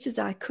best as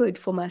I could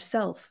for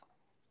myself,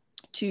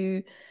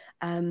 to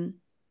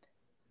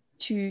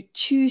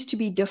choose to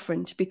be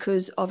different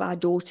because of our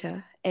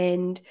daughter.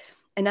 And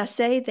I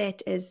say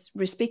that as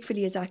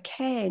respectfully as I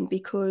can,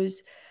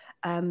 because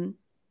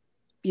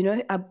you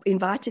know, I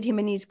invited him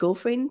and his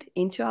girlfriend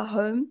into our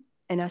home,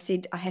 and I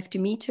said, I have to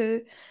meet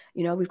her.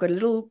 You know, we've got a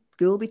little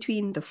girl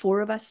between the four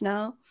of us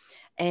now.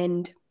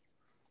 And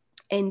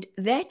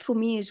that for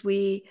me is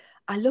where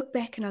I look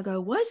back and I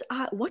go, what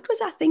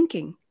was I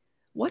thinking?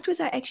 What was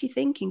I actually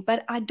thinking?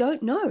 But I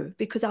don't know,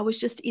 because I was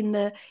just in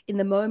the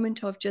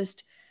moment of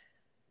just,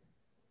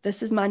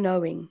 this is my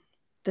knowing.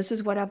 This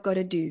is what I've got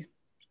to do.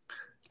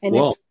 And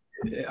well,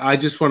 I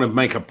just want to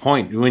make a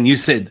point. When you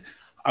said,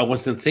 I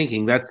wasn't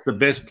thinking, that's the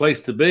best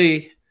place to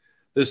be.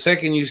 The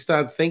second you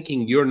start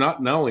thinking, you're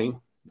not knowing.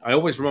 I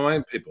always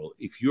remind people,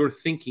 if you're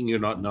thinking, you're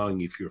not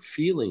knowing. If you're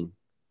feeling,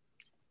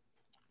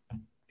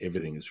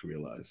 everything is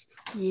realized.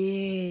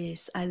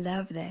 Yes, I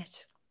love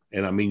that.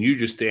 And I mean, you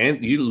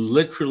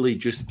literally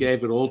just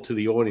gave it all to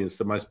the audience.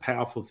 The most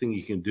powerful thing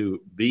you can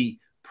do,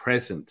 be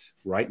present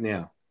right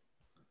now.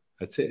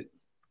 That's it.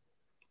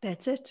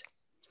 That's it.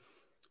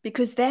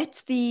 because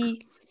that's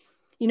the,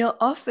 you know,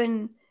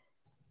 often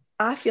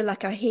I feel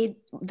like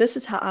this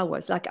is how I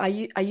was. Like I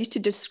used to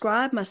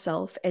describe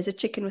myself as a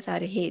chicken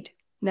without a head.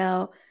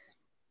 Now,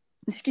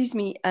 excuse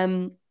me,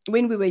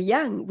 when we were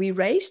young, we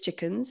raised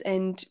chickens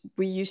and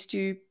we used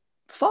to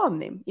farm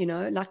them, you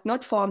know, like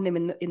not farm them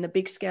in the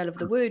big scale of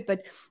the word,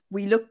 but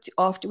we looked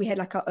after, we had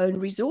like our own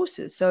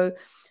resources. So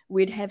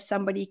we'd have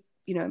somebody,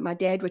 you know, my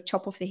dad would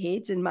chop off the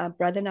heads and my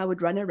brother and I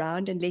would run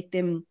around and let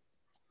them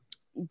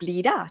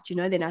bleed out, you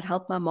know, then I'd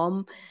help my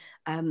mom,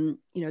 you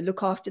know,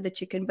 look after the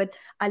chicken. But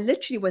I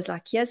literally was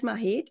like, here's my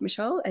head,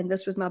 Michelle, and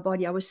this was my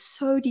body. I was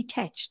so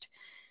detached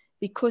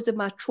because of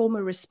my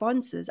trauma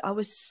responses. I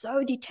was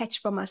so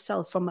detached from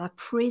myself, from my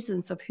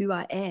presence of who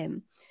I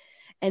am.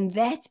 And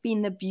that's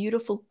been the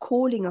beautiful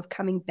calling of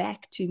coming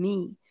back to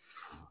me,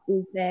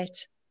 is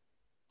that,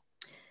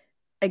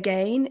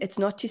 again, it's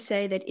not to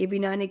say that every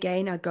now and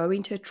again I go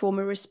into a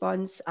trauma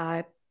response,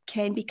 I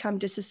can become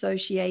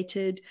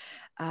disassociated,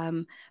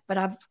 but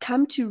I've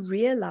come to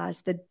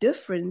realize the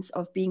difference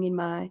of being in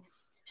my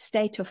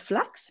state of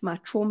flux, my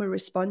trauma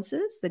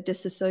responses, the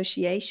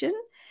disassociation,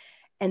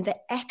 and the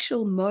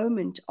actual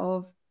moment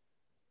of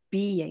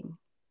being.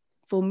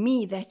 For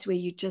me, that's where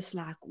you're just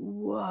like,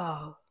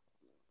 whoa,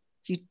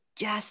 you're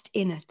just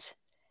in it,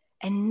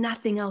 and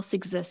nothing else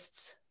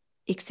exists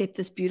except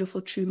this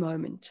beautiful true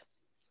moment.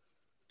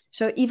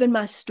 So even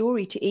my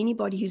story, to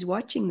anybody who's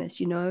watching this,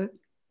 you know,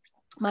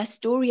 my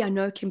story I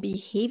know can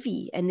be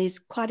heavy and there's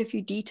quite a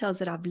few details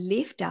that I've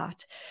left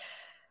out,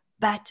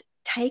 but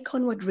take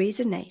on what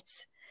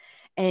resonates.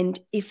 And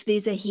if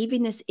there's a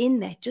heaviness in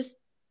that, just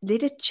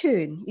let it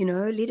churn, you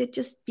know, let it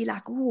just be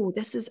like, oh,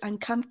 this is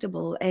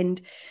uncomfortable,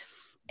 and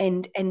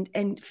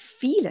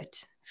feel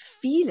it.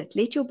 Feel it.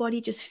 Let your body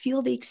just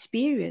feel the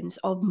experience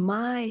of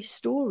my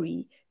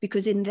story,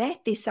 because in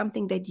that there's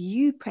something that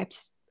you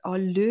perhaps are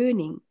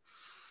learning,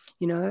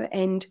 you know,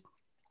 and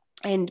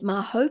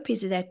my hope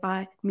is that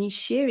by me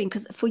sharing,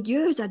 because for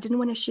years I didn't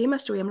want to share my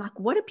story. I'm like,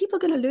 what are people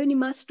going to learn in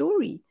my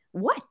story?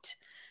 What?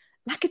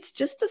 Like, it's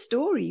just a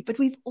story, but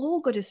we've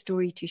all got a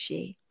story to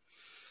share.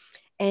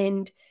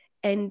 And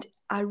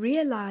I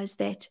realized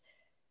that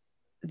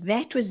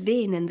was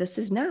then and this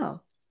is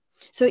now.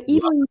 So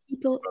even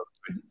people,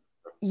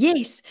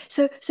 yes.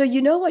 So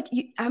you know what?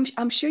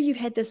 I'm sure you've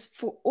had this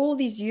for all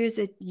these years,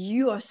 that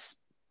you are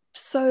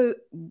so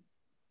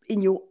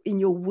in your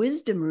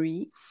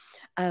wisdomry,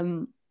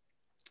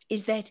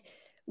 is that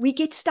we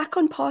get stuck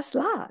on past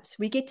lives.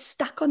 We get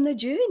stuck on the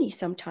journey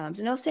sometimes.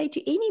 And I'll say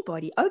to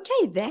anybody,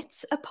 okay,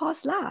 that's a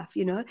past life,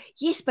 you know.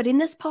 Yes, but in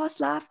this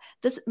past life,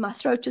 my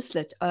throat was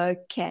slit.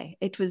 Okay,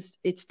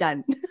 it's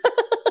done.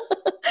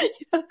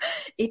 You know,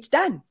 it's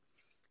done.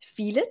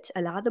 Feel it,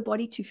 allow the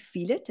body to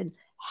feel it, and,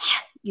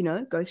 you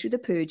know, go through the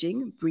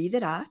purging, breathe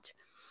it out.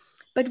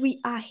 But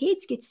our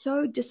heads get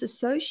so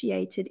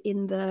disassociated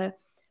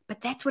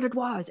but that's what it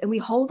was. And we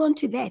hold on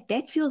to that.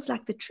 That feels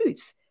like the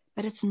truth,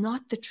 but it's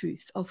not the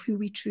truth of who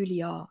we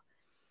truly are.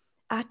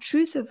 Our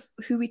truth of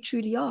who we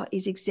truly are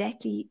is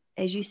exactly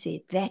as you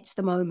said. That's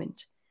the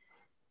moment.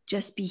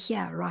 Just be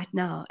here right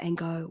now and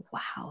go,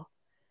 wow,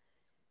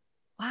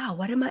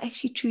 what am I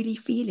actually truly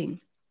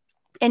feeling?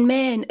 And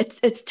man,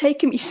 it's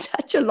taken me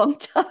such a long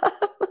time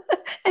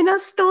and I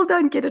still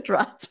don't get it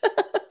right.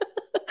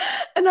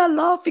 And I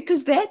laugh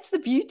because that's the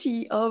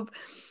beauty of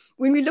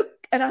when we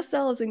look at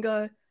ourselves and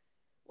go,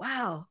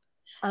 wow,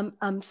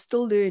 I'm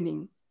still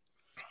learning.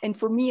 And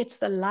for me, it's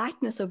the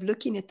lightness of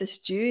looking at this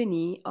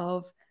journey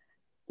of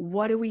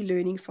what are we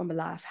learning from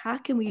life? How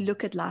can we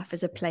look at life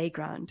as a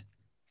playground?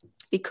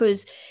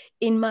 Because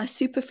in my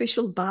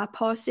superficial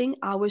bypassing,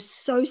 I was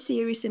so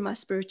serious in my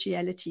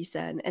spirituality,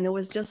 son. And it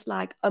was just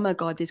like, oh my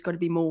God, there's got to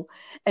be more.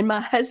 And my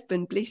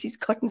husband, bless his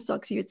cotton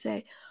socks, he would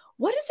say,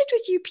 what is it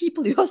with you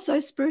people who are so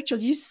spiritual?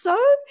 You're so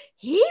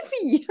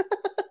heavy.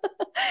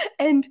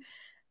 and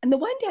the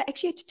one day I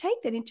actually had to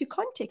take that into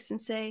context and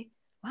say,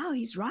 wow,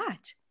 he's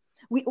right.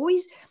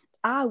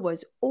 I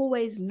was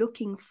always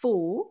looking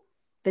for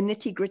the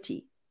nitty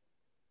gritty.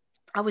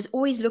 I was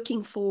always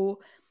looking for,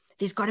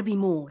 there's got to be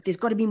more. There's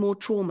got to be more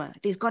trauma.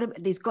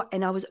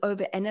 And I was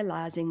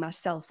overanalyzing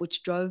myself,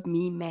 which drove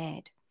me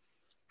mad.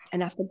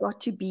 And I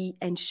forgot to be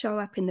and show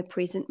up in the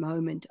present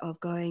moment of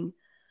going,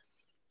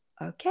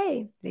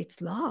 okay,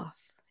 let's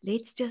laugh.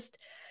 Let's just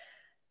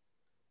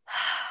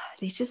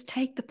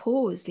take the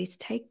pause. Let's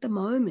take the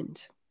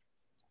moment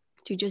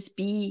to just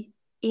be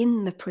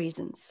in the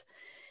presence,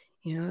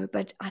 you know.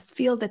 But I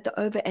feel that the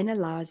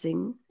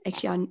overanalyzing,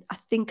 actually, I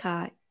think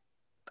I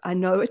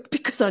know it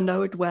because I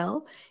know it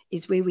well,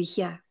 is where we're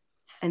here.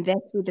 And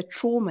that's where the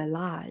trauma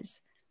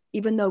lies,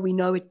 even though we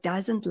know it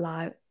doesn't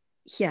lie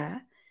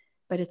here,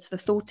 but it's the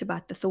thought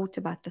about the thought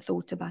about the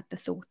thought about the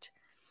thought.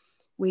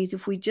 Whereas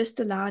if we just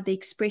allow the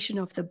expression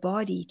of the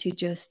body to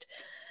just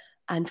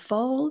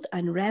unfold,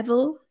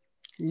 unravel,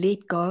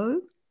 let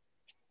go,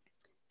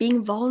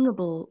 being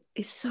vulnerable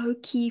is so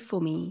key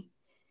for me,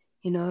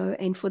 you know.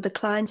 And for the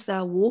clients that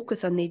I walk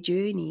with on their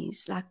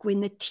journeys, like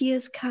when the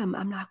tears come,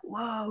 I'm like,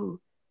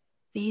 whoa,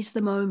 there's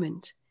the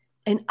moment.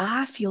 And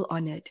I feel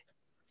honored.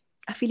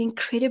 I feel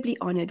incredibly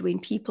honored when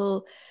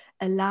people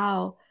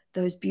allow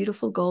those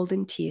beautiful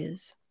golden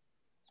tears.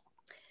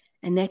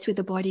 And that's where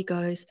the body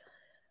goes,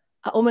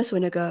 I almost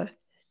want to go,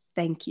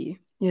 thank you.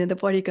 You know, the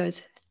body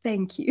goes,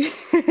 thank you.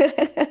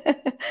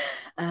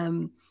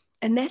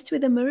 And that's where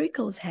the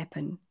miracles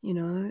happen, you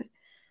know.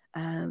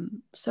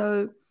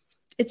 So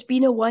it's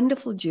been a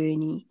wonderful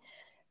journey,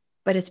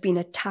 but it's been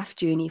a tough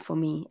journey for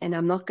me. And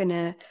I'm not going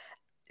to,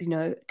 you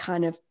know,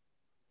 kind of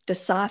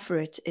decipher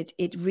it.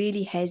 It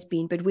really has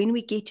been. But when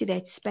we get to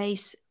that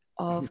space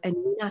of, and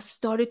when I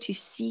started to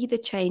see the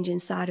change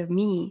inside of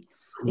me,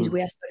 is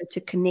where I started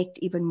to connect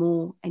even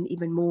more and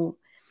even more.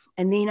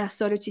 And then I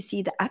started to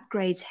see the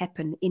upgrades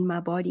happen in my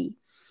body,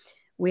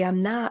 where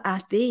I'm now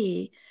out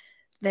there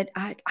that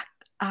I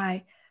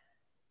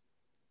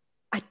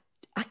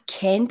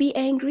can be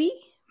angry.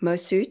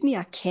 Most certainly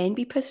I can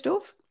be pissed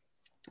off,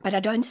 but I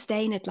don't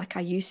stay in it like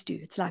I used to.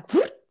 It's like,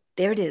 whoop,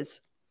 there it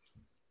is.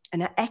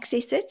 And I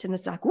access it and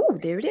it's like, oh,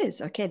 there it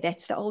is. Okay,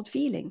 that's the old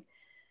feeling.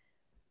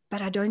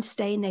 But I don't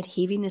stay in that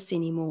heaviness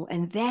anymore.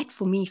 And that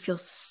for me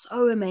feels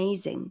so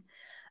amazing,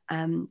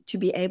 to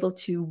be able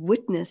to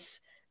witness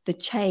the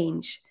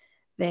change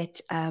that,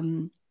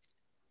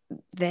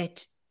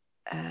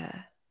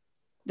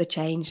 the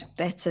change,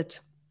 that's it.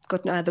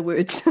 Got no other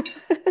words.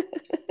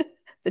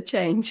 The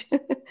change.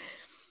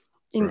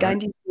 In Right.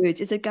 Gandhi's words,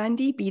 is it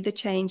Gandhi? Be the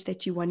change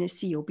that you want to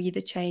see, or be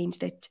the change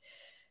that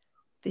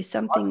there's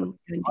something.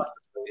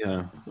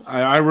 Yeah,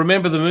 I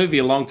remember the movie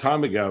a long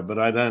time ago, but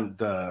I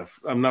don't.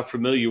 I'm not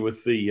familiar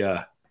with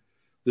the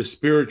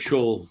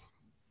spiritual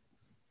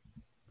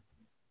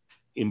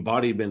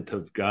embodiment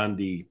of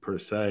Gandhi per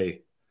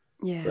se.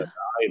 Yeah, but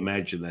I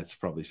imagine that's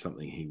probably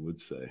something he would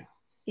say.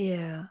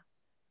 yeah,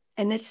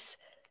 and it's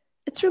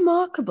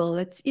remarkable.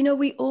 It's, you know,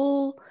 we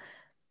all.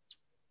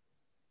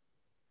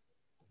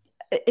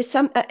 It's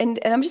and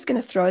I'm just going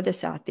to throw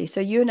this out there. So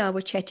you and I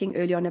were chatting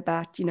early on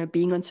about, you know,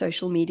 being on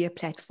social media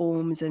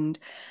platforms, and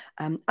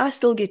I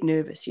still get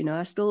nervous. You know,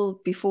 I still,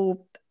 before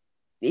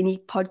any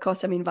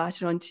podcast I'm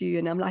invited onto,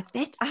 and I'm like,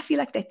 that I feel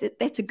like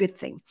that's a good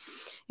thing,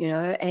 you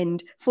know,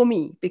 and for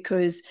me,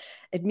 because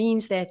it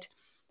means that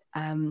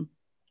I'm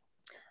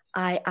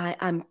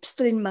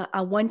still in my,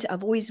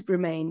 I've always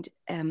remained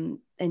and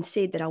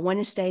said that I want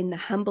to stay in the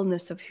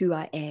humbleness of who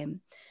I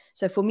am.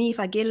 So for me, if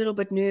I get a little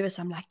bit nervous,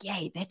 I'm like,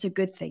 yay, that's a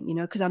good thing, you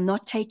know, because I'm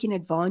not taking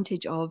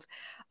advantage of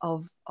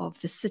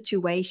the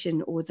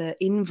situation or the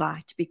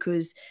invite,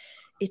 because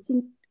it's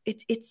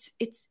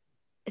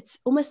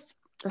almost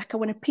like I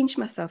want to pinch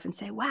myself and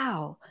say,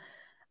 wow,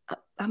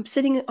 I'm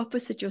sitting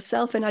opposite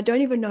yourself and I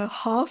don't even know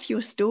half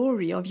your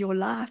story of your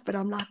life, but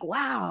I'm like,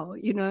 wow,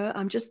 you know,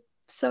 I'm just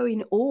so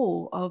in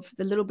awe of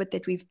the little bit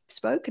that we've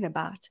spoken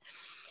about.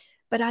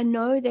 But I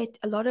know that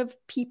a lot of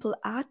people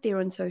out there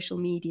on social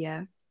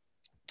media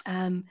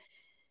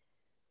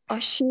are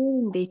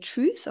sharing their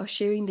truth, are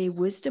sharing their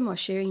wisdom, are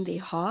sharing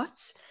their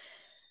hearts.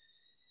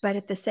 But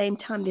at the same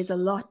time, there's a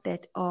lot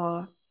that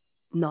are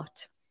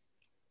not,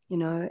 you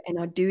know, and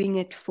are doing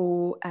it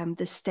for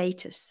the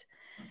status.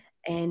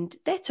 And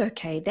that's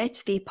okay.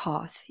 That's their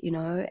path, you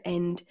know.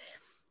 And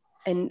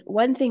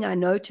one thing I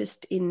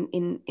noticed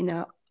in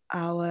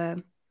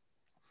our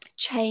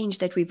change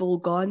that we've all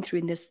gone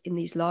through in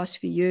these last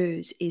few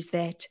years is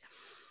that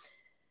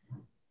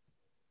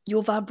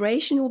your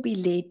vibration will be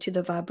led to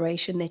the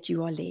vibration that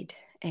you are led,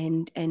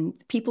 and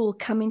people will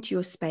come into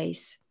your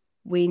space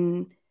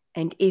when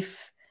and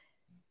if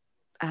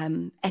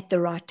at the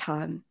right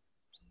time.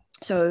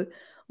 So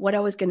what I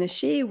was going to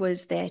share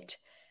was that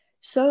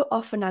so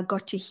often I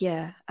got to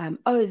hear,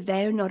 oh,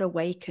 they're not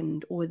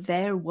awakened, or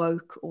they're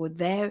woke, or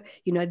they're,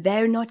 you know,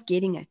 they're not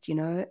getting it, you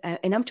know.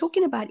 And I'm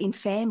talking about in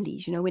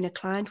families, you know, when a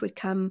client would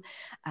come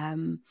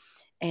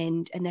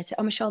and they'd say,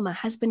 oh, Michelle, my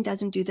husband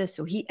doesn't do this,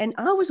 or he, and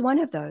I was one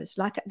of those.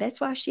 Like,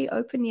 that's why I share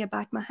openly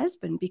about my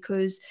husband,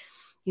 because,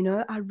 you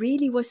know, I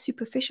really was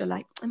superficial,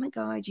 like, oh my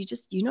God,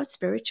 you're not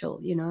spiritual,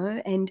 you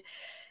know. And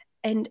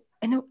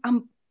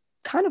I'm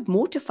kind of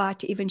mortified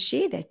to even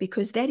share that,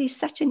 because that is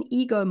such an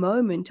ego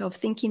moment of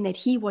thinking that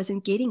he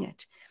wasn't getting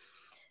it,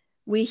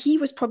 where he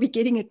was probably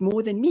getting it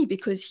more than me,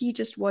 because he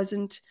just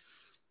wasn't,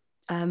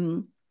 I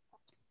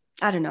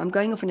don't know, I'm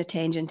going off on a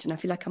tangent and I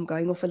feel like I'm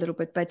going off a little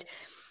bit, but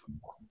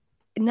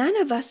none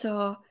of us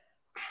are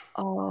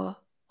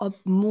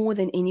more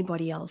than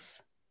anybody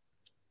else.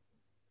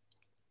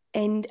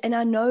 And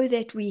I know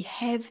that we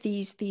have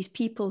these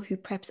people who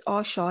perhaps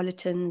are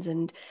charlatans,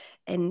 and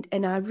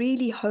I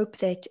really hope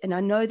that, and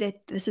I know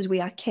that this is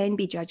where I can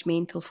be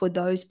judgmental for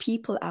those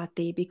people out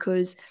there,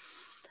 because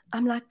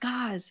I'm like,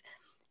 guys,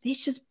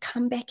 let's just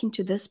come back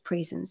into this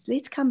presence.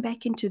 Let's come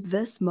back into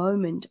this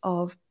moment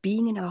of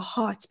being in our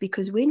hearts,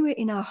 because when we're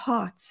in our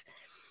hearts,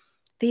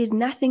 there's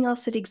nothing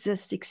else that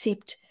exists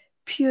except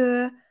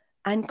pure,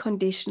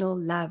 unconditional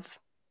love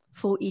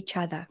for each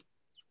other.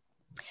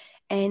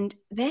 And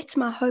that's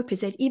my hope,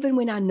 is that even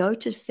when I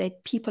notice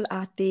that people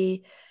out there,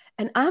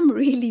 and I'm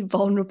really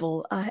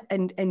vulnerable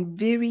and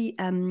very,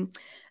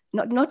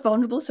 not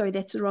vulnerable, sorry,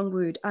 that's the wrong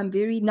word. I'm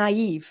very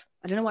naive.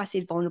 I don't know why I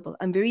said vulnerable.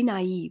 I'm very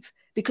naive,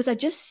 because I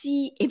just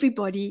see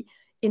everybody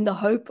in the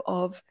hope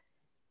of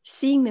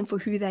seeing them for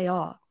who they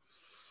are.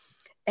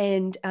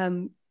 And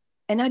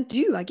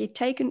I get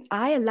taken,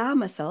 I allow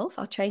myself,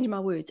 I'll change my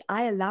words,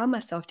 I allow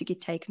myself to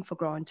get taken for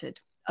granted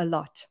a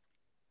lot.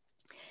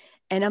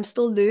 And I'm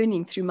still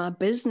learning through my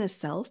business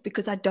self,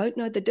 because I don't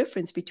know the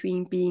difference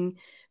between being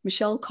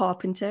Michelle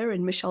Carpenter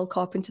and Michelle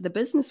Carpenter, the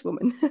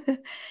businesswoman.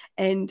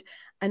 and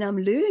I'm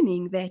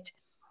learning that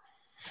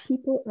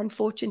people,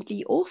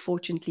 unfortunately or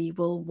fortunately,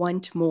 will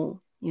want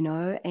more, you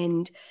know,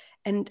 and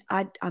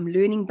I'm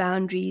learning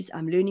boundaries.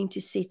 I'm learning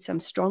to set some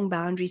strong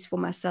boundaries for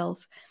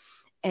myself.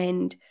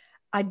 And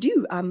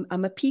I'm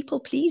a people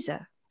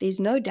pleaser. There's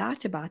no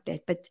doubt about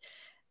that. But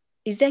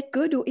is that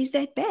good or is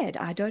that bad?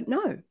 I don't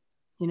know,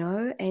 you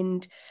know.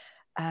 And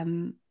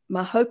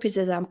my hope is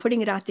that I'm putting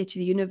it out there to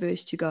the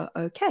universe to go,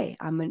 okay,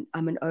 I'm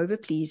an over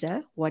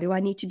pleaser. What do I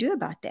need to do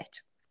about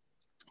that?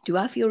 Do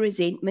I feel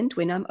resentment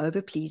when I'm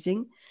over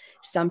pleasing?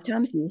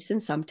 Sometimes yes,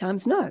 and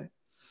sometimes no.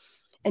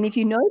 And if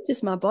you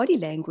notice my body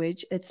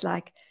language, it's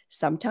like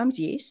sometimes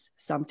yes,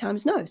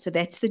 sometimes no. So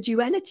that's the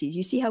duality.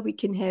 You see how we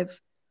can have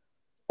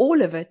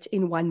all of it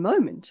in one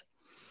moment.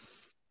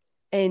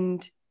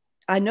 And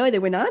I know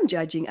that when I'm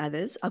judging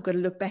others, I've got to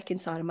look back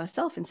inside of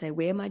myself and say,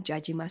 where am I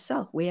judging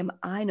myself? Where am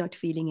I not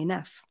feeling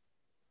enough?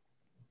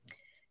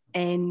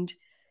 And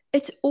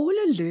it's all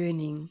a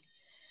learning.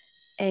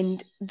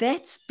 And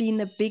that's been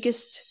the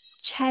biggest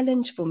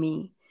challenge for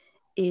me,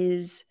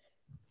 is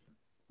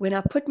when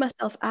I put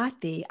myself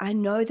out there, I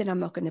know that I'm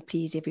not going to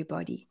please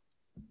everybody.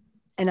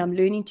 And I'm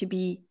learning to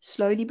be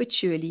slowly but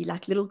surely,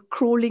 like little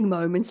crawling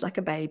moments, like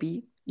a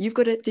baby. You've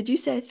got did you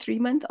say a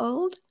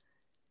 3-month-old?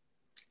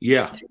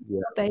 Yeah.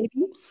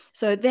 Baby.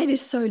 So that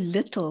is so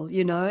little,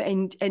 you know,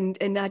 and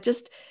I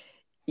just,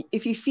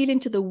 if you feel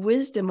into the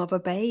wisdom of a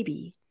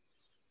baby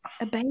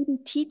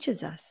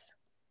teaches us,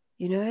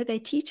 you know, they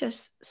teach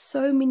us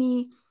so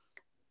many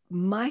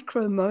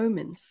micro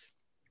moments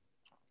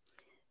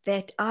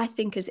that I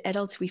think as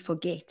adults we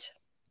forget,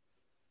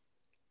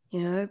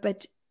 you know.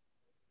 But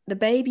the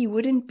baby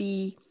wouldn't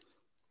be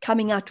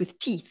coming out with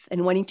teeth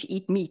and wanting to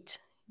eat meat,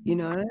 you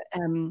know.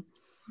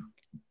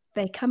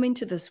 They come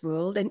into this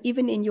world, and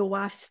even in your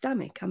wife's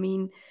stomach, I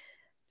mean,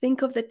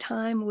 think of the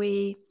time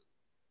where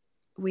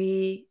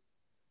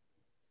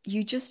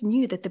you just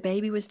knew that the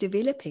baby was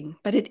developing.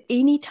 But at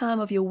any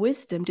time of your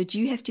wisdom, did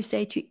you have to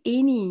say to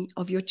any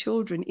of your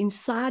children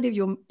inside of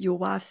your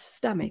wife's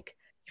stomach,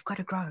 you've got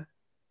to grow.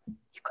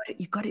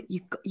 You got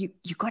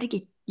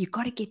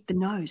to get the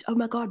nose. Oh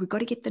my God, we've got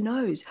to get the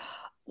nose.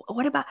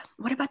 What about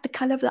the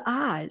color of the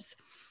eyes?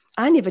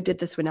 I never did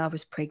this when I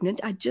was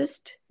pregnant. I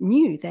just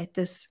knew that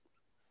this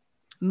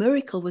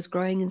miracle was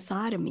growing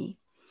inside of me.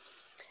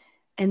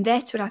 And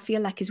that's what I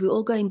feel like, is we're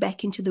all going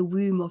back into the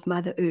womb of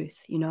Mother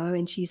Earth, you know,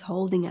 and she's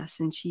holding us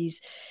and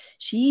she's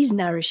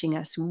nourishing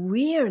us.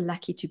 We're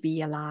lucky to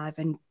be alive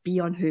and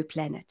be on her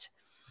planet.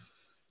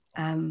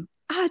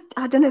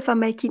 I don't know if I'm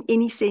making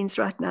any sense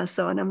right now,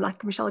 so, and I'm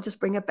like, Michelle, just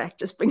bring it back.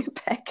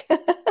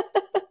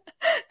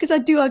 Because I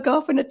go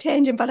off on a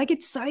tangent, but I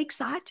get so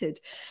excited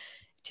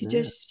to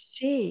just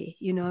share,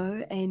 you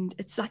know, and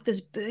it's like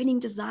this burning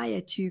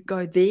desire to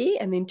go there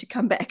and then to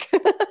come back.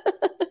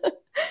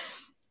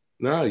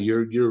 No,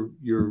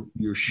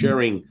 you're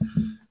sharing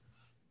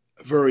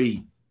a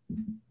very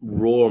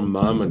raw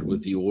moment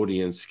with the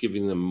audience,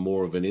 giving them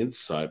more of an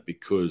insight,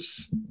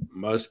 because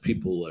most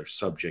people are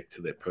subject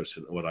to their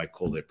what I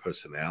call their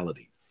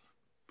personality,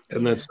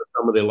 and that's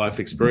some of their life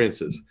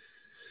experiences.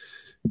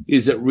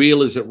 Is it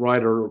real? Is it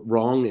right or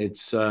wrong?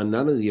 It's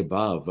none of the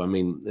above. I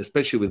mean,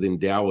 especially within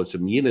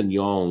Taoism, yin and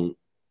yang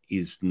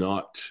is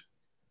not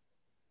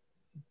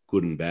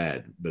good and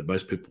bad, but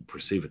most people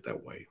perceive it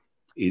that way.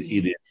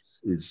 It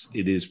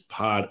is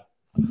part.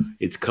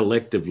 It's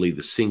collectively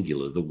the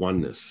singular, the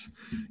oneness.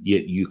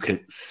 Yet you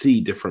can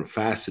see different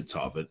facets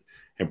of it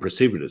and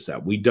perceive it as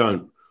that. We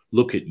don't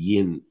look at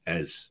yin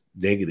as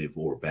negative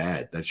or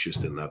bad. That's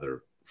just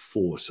another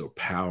force or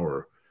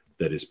power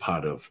that is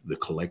part of the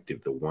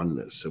collective, the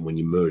oneness. And when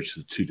you merge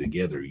the two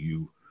together,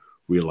 you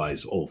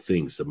realize all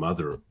things, the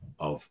mother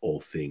of all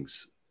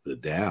things, the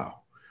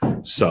Tao.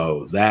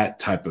 So that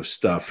type of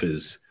stuff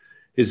is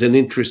an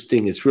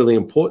interesting, it's really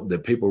important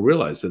that people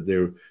realize that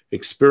they're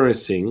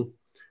experiencing.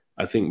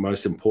 I think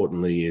most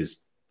importantly is,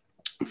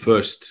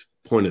 first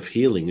point of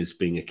healing is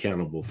being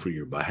accountable for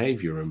your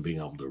behavior and being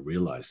able to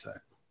realize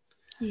that.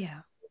 Yeah.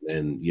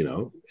 And, you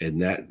know,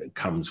 and that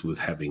comes with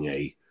having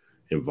a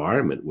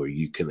environment where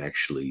you can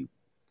actually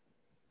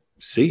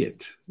see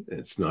it.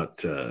 It's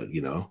not,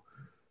 you know,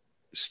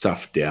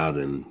 stuffed out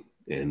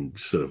and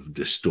sort of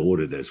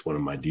distorted, as one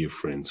of my dear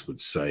friends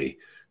would say,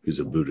 who's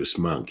a Buddhist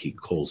monk. He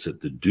calls it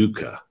the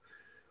dukkha,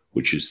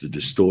 which is the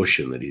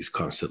distortion that he's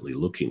constantly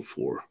looking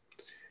for.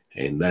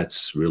 And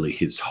that's really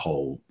his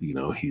whole, you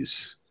know,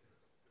 he's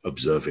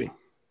observing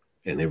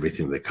and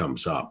everything that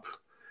comes up.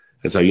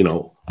 And so, you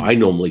know, I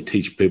normally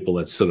teach people,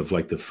 that's sort of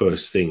like the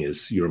first thing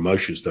is, your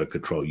emotions don't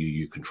control you,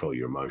 you control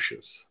your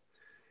emotions.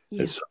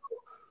 Yeah. And so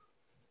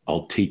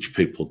I'll teach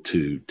people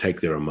to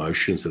take their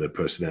emotions and their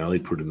personality,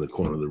 put it in the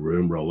corner of the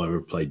room, roll over,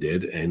 play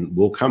dead, and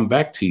we'll come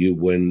back to you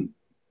when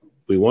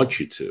We want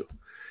you to.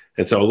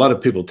 And so a lot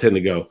of people tend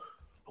to go,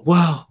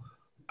 well,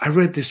 I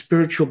read this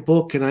spiritual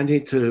book and I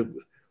need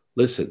to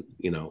listen.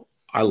 You know,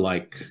 I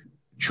like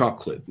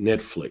chocolate,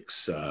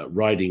 Netflix,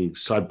 riding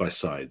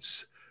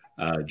side-by-sides,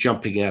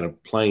 jumping out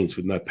of planes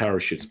with no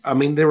parachutes. I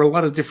mean, there are a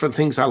lot of different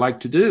things I like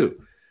to do.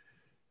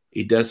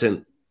 It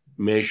doesn't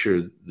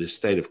measure the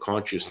state of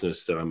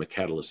consciousness that I'm a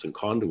catalyst and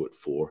conduit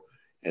for.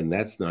 And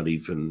that's not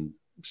even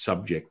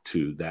subject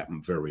to that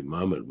very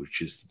moment,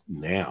 which is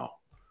now.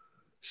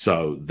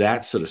 So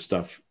that sort of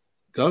stuff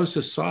goes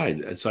aside.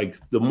 It's like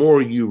the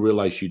more you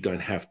realize you don't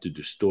have to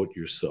distort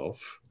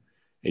yourself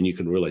and you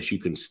can realize you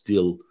can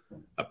still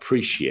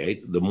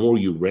appreciate, the more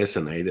you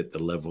resonate at the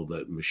level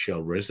that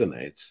Michelle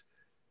resonates,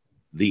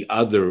 the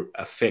other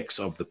effects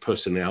of the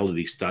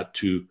personality start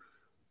to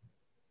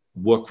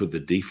work with the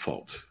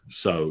default.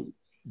 So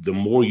the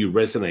more you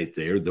resonate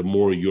there, the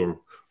more your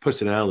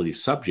personality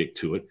is subject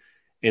to it.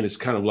 And it's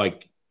kind of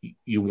like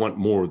you want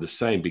more of the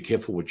same. Be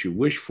careful what you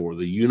wish for.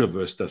 The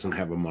universe doesn't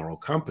have a moral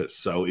compass.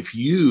 So if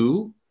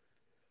you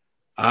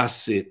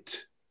ask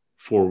it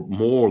for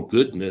more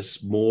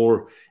goodness,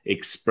 more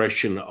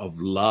expression of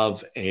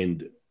love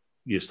and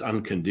just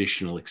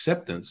unconditional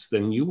acceptance,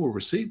 then you will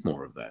receive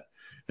more of that.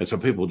 And so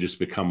people just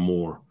become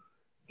more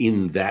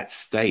in that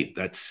state,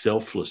 that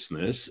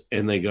selflessness,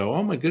 and they go,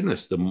 oh my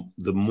goodness, the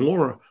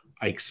more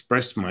I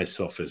express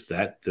myself as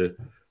that, the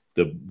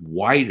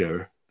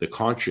wider the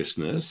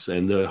consciousness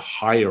and the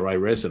higher I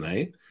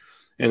resonate.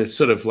 And it's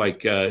sort of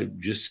like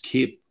just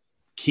keep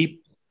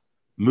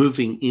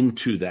moving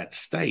into that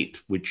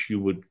state, which you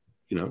would,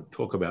 you know,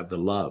 talk about the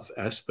love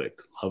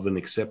aspect, love and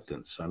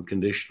acceptance,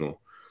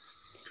 unconditional.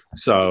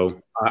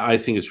 So I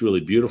think it's really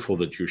beautiful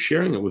that you're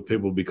sharing it with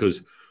people,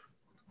 because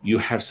you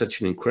have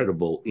such an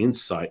incredible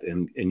insight,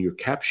 and you're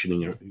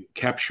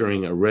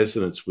capturing a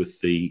resonance with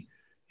the,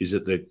 is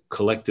it the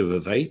collective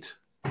of eight?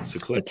 It's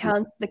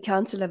the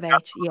council of eight.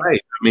 Yeah.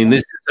 Eight. I mean,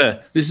 this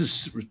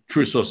is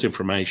true source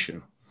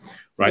information,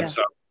 right? Yeah.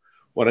 So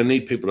what I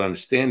need people to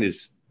understand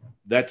is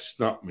that's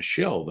not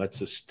Michelle.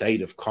 That's a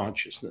state of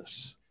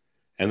consciousness.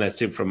 And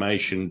that's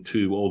information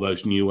to all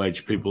those new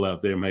age people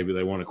out there. Maybe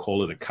they want to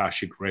call it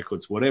Akashic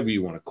Records, whatever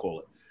you want to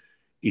call it.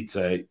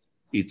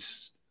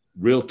 It's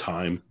real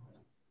time,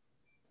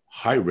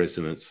 high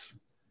resonance,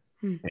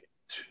 and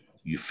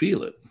you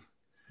feel it.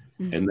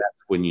 And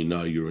that's when you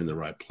know you're in the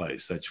right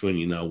place. That's when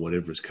you know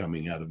whatever's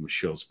coming out of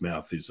Michelle's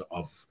mouth is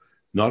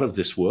not of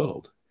this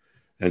world.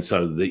 And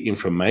so the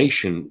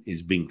information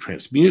is being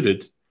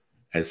transmuted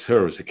as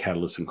a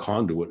catalyst and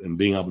conduit, and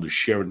being able to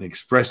share it and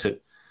express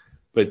it.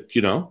 But,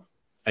 you know,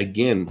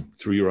 again,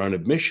 through your own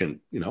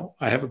admission, you know,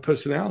 I have a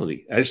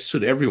personality, as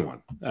should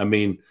everyone. I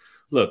mean,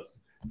 look,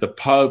 the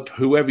Pope,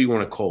 whoever you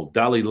want to call,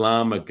 Dalai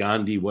Lama,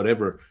 Gandhi,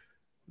 whatever,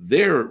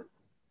 they're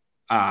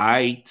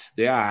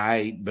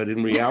but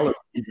in reality,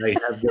 they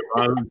have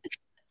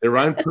their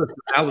own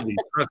personality.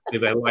 Trust me,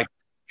 they like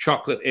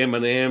chocolate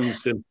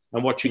M&Ms and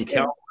watching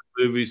cowboy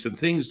movies and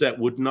things that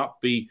would not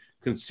be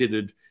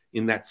considered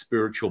in that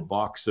spiritual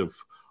box of,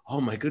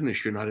 oh my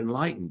goodness, you're not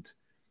enlightened.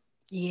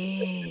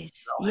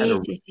 Yes,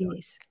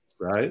 yes.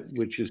 Right,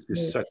 which is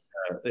just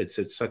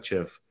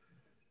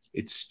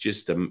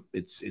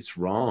it's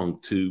wrong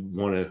to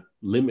want to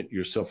limit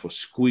yourself or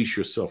squeeze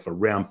yourself a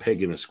round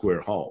peg in a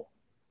square hole.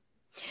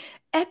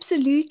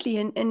 Absolutely,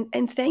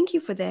 and thank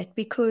you for that,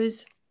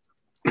 because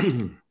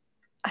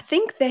I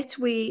think that's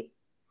where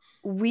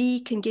we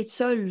can get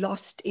so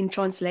lost in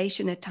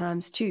translation at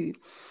times too.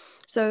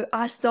 So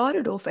I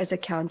started off as a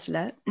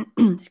counselor,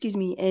 excuse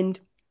me, and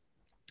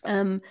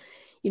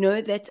you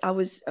know, that I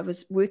was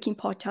working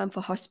part-time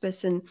for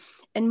hospice, and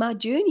my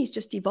journey's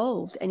just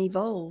evolved and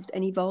evolved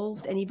and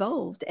evolved and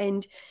evolved.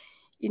 And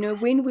you know,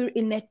 when we're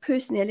in that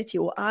personality,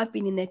 or I've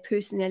been in that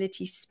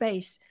personality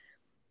space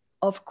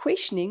of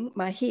questioning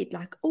my head,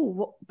 like,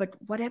 oh,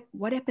 what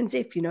happens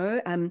if, you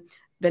know,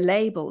 the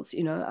labels,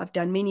 you know, I've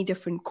done many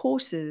different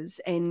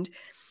courses, and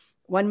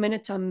one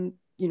minute I'm,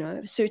 you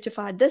know,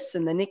 certified this,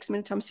 and the next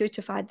minute I'm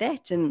certified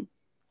that. And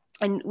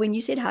when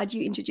you said, how do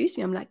you introduce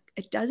me? I'm like,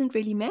 it doesn't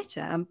really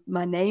matter.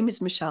 My name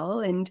is Michelle,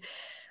 and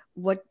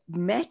what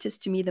matters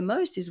to me the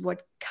most is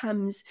what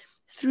comes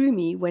through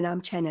me when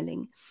I'm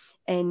channeling.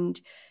 And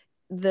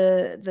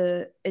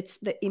it's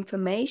the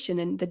information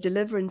and the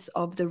deliverance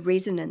of the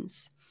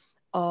resonance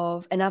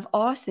of, and I've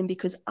asked them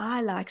because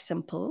I like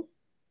simple,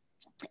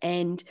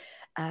 and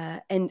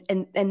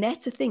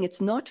that's the thing.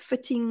 It's not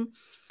fitting.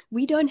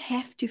 We don't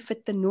have to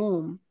fit the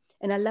norm.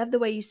 And I love the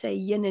way you say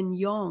yin and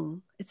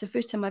yang. It's the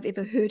first time I've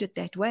ever heard it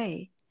that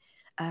way,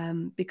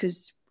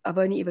 because I've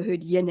only ever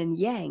heard yin and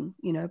yang,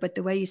 you know, but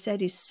the way you say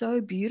it is so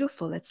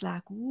beautiful. It's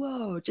like,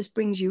 whoa, it just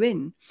brings you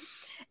in.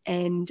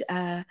 And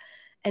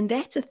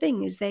that's the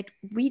thing, is that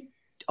we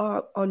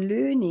are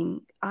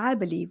learning, I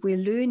believe we're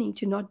learning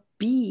to not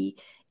be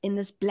in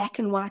this black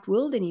and white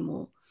world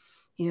anymore.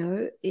 You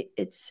know,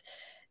 it's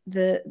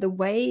the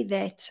way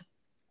that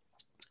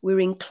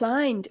we're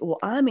inclined, or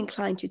I'm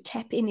inclined to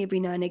tap in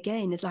every now and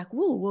again, is like,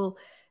 whoa, well,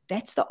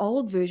 that's the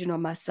old version of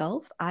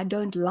myself. I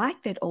don't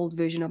like that old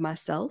version of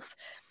myself.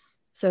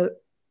 So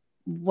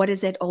what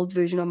does that old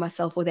version of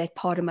myself or that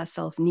part of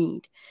myself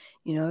need?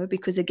 You know,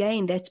 because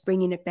again, that's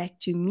bringing it back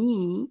to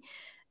me,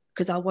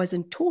 because I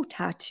wasn't taught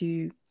how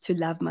to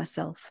love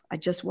myself. I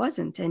just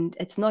wasn't. And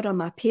it's not on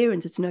my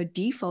parents. It's no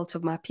default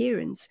of my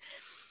parents.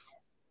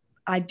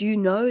 I do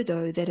know,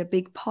 though, that a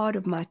big part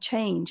of my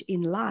change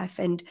in life,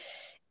 and,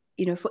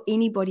 you know, for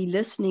anybody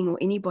listening or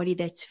anybody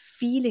that's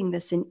feeling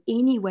this in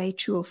any way,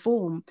 true or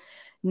form,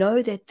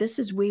 know that this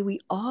is where we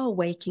are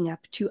waking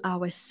up to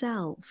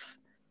ourselves.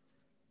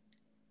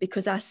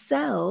 Because our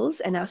cells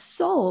and our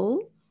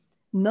soul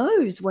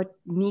knows what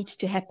needs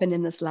to happen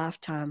in this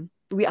lifetime.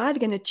 We're either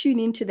going to tune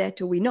into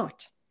that or we're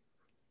not.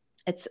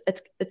 It's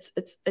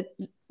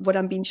what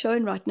I'm being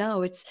shown right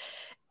now. It's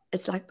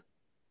like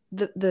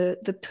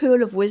the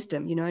pearl of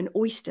wisdom, you know, an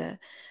oyster.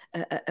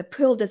 A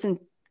pearl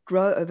doesn't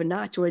grow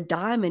overnight, or a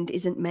diamond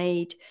isn't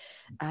made,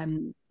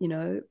 you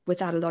know,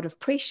 without a lot of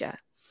pressure.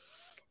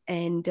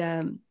 And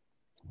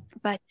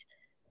but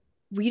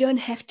we don't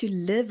have to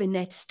live in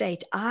that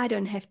state. I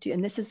don't have to.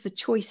 And this is the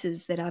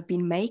choices that I've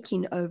been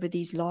making over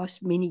these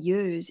last many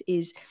years,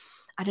 is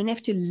I don't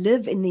have to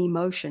live in the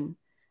emotion.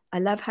 I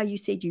love how you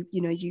said you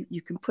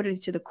can put it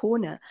into the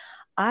corner.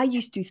 I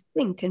used to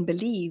think and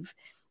believe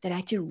that I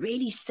had to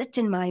really sit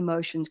in my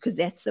emotions, because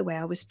that's the way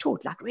I was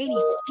taught. Like,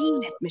 really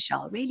feel it,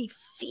 Michelle, really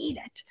feel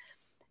it.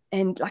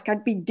 And like,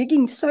 I'd be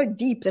digging so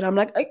deep that I'm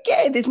like,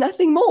 okay, there's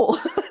nothing more.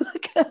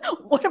 Like,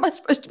 what am I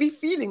supposed to be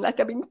feeling? Like,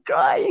 I've been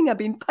crying, I've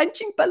been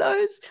punching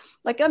pillows,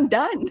 like I'm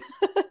done.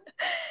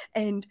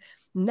 And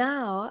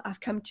now I've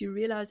come to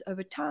realize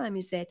over time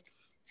is that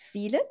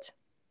feel it,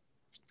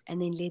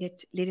 and then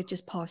let it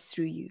just pass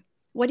through you.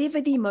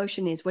 Whatever the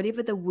emotion is,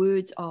 whatever the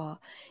words are.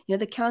 You know,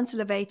 the Council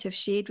of Eight have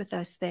shared with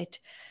us that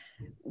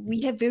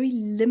we have very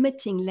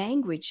limiting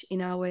language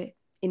in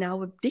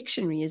our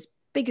dictionary, as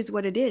big as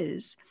what it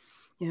is.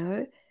 You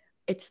know,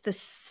 it's the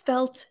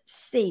felt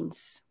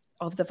sense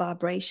of the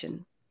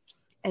vibration.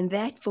 And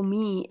that for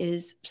me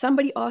is,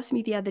 somebody asked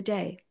me the other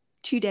day,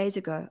 2 days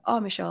ago, oh,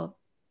 Michelle,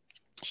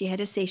 she had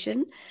a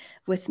session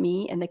with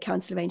me and the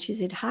Council of Eight. She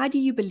said, how do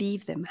you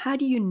believe them? How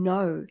do you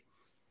know?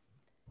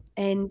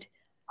 And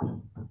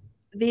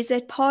there's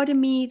that part of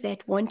me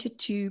that wanted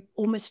to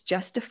almost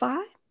justify.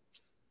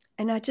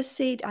 And I just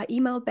said, I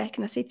emailed back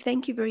and I said,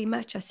 thank you very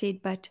much. I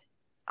said, but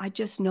I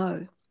just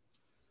know.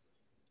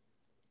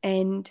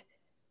 And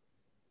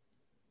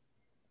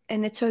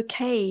it's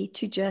okay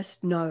to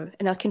just know.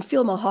 And I can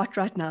feel my heart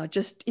right now,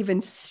 just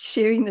even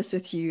sharing this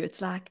with you.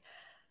 It's like,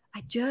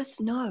 I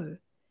just know.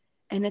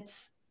 And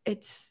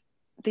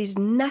there's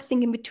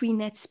nothing in between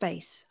that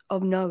space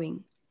of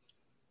knowing.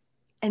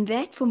 And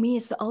that for me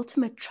is the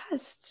ultimate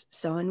trust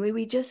zone, where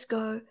we just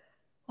go,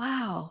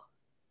 wow,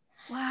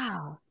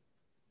 wow.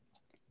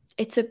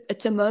 It's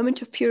a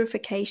moment of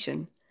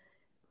purification.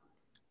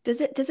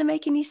 Does it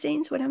make any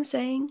sense what I'm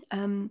saying?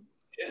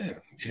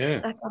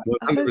 Yeah. Like,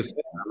 100%.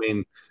 I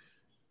mean,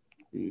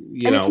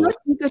 and it's not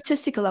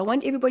egotistical. I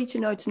want everybody to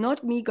know it's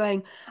not me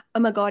going, oh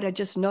my God, I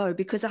just know,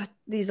 because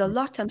there's a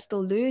lot I'm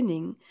still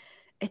learning.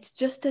 It's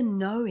just a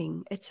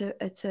knowing. It's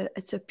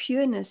a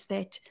pureness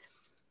that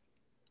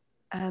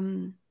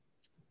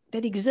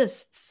that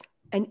exists,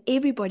 and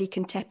everybody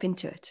can tap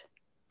into it.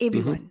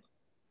 Everyone.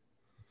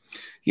 Mm-hmm.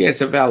 Yeah,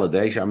 it's a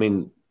validation. I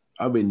mean,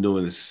 I've been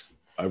doing this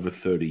over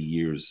 30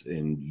 years,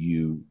 and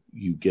you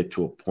get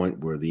to a point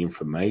where the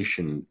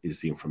information is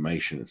the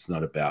information. It's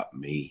not about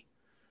me.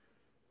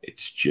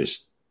 It's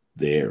just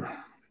there.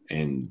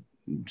 And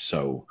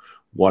so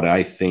what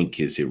I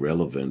think is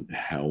irrelevant,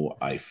 how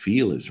I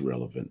feel is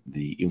relevant.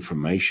 The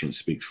information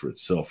speaks for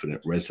itself, and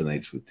it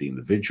resonates with the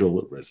individual.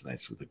 It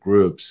resonates with the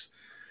groups,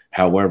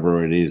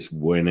 however it is,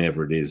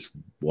 whenever it is,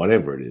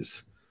 whatever it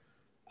is.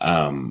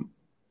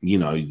 You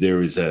know,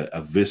 there is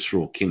a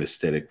visceral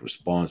kinesthetic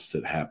response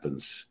that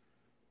happens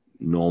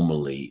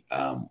normally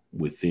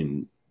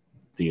within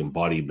the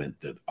embodiment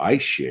that I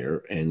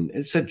share. And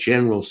it's a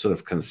general sort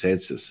of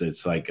consensus.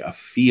 It's like a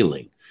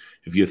feeling.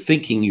 If you're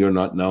thinking, you're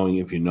not knowing.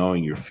 If you're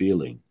knowing, you're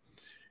feeling.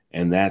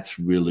 And that's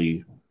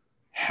really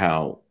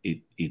how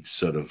it's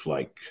sort of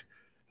like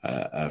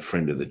a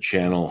friend of the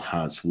channel,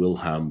 Hans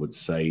Wilhelm, would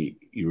say,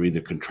 you're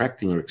either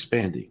contracting or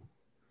expanding.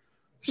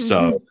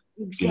 So,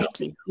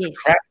 exactly. You know,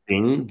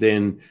 contracting,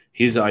 then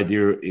his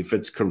idea, if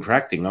it's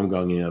contracting, I'm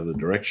going in the other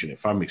direction.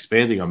 If I'm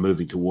expanding, I'm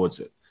moving towards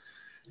it.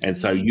 And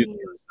so you sort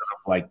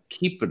of like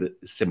keep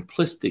it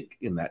simplistic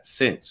in that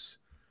sense.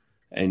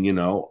 And, you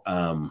know,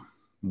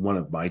 one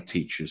of my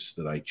teachers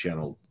that I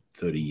channeled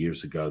 30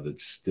 years ago,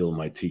 that's still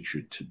my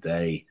teacher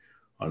today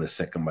on a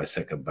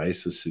second-by-second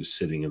basis, who's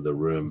sitting in the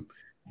room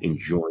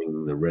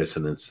enjoying the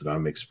resonance that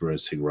I'm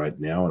experiencing right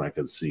now. And I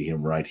can see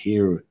him right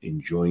here,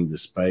 enjoying the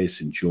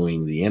space,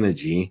 enjoying the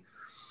energy,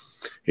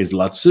 is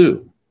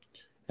Latsu.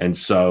 And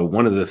so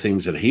one of the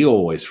things that he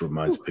always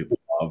reminds people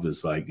of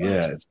is like,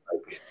 yeah, it's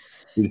like,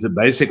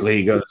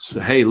 he goes,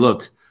 hey,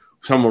 look,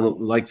 someone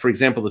like, for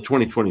example, the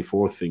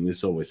 2024 thing,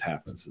 this always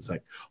happens. It's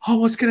like, oh,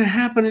 what's going to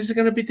happen? Is it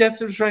going to be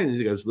death or rain? And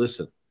he goes,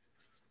 listen,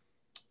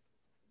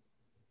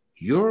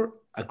 you're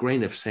a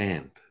grain of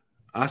sand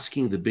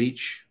asking the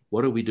beach,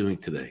 what are we doing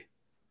today?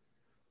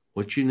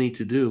 what you need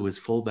to do is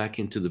fall back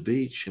into the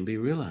beach and be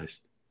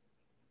realized.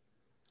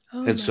 Oh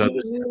And my so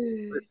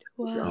word.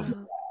 Wow.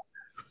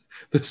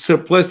 the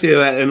simplicity of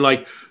that, and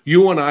like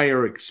you and I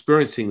are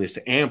experiencing this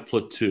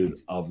amplitude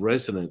of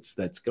resonance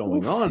that's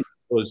going on,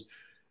 because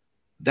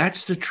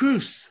that's the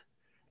truth.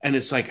 And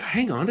it's like,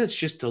 hang on, it's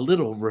just a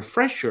little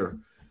refresher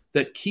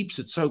that keeps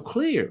it so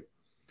clear.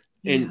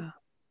 And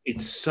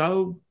it's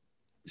so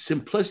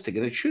simplistic,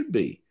 and it should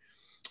be.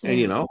 And,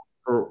 you know,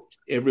 for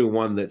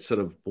everyone that sort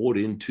of bought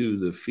into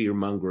the fear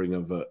mongering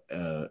of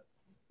the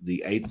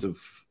 8th of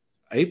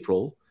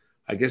April,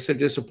 I guess they're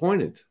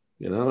disappointed.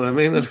 You know what I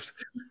mean?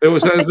 There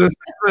was, and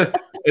I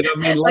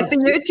mean, like the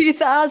year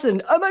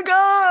 2000. Oh my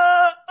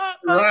God.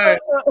 Right.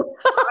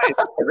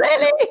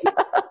 Really?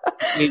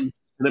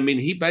 I mean,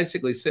 he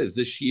basically says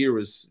this year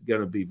is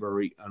going to be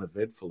very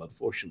uneventful,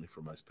 unfortunately,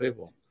 for most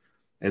people.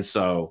 And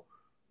so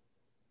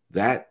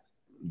that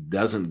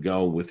doesn't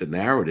go with the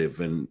narrative.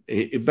 And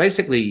it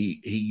basically,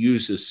 he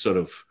uses sort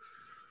of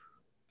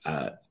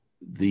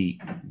the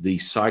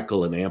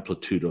cycle and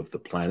amplitude of the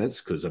planets,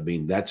 because, I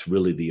mean, that's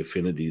really the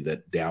affinity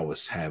that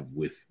Taoists have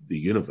with the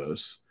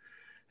universe.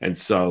 And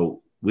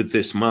so with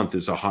this month,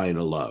 there's a high and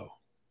a low.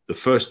 The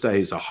first day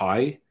is a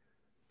high.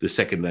 The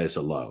second day is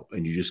a low,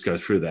 and you just go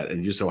through that.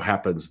 And it just so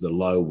happens the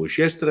low was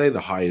yesterday, the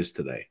high is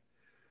today.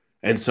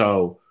 And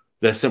so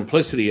the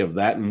simplicity of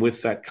that, and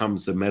with that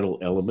comes the metal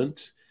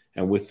element,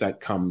 and with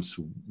that comes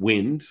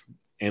wind,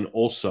 and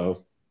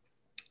also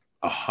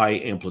a high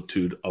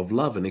amplitude of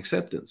love and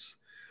acceptance,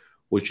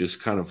 which is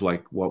kind of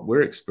like what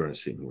we're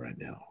experiencing right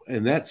now.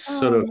 And that's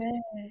sort of,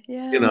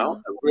 you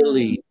know,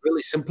 really,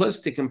 really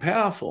simplistic and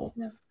powerful.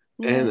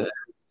 And,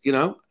 you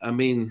know, I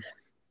mean,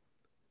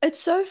 it's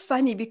so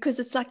funny because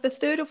it's like the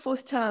third or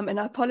fourth time, and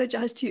I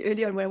apologized to you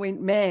earlier on when I went,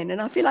 man,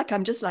 and I feel like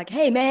I'm just like,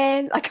 hey,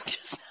 man, like I'm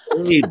just.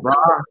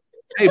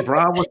 Hey,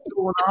 brah, what's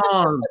going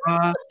on,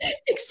 brah?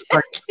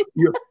 Exactly.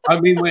 Like, I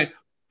mean,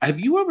 have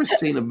you ever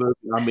seen a movie?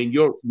 I mean,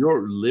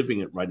 you're living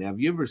it right now. Have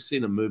you ever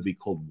seen a movie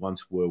called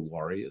Once Were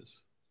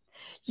Warriors?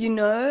 You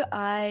know,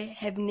 I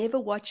have never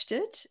watched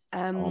it,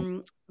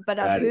 but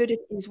I've heard it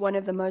is one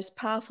of the most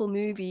powerful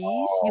movies.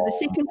 You're the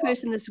second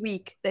person this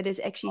week that has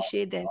actually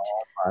shared that,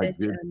 with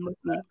me.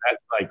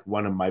 That's like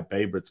one of my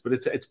favorites, but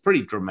it's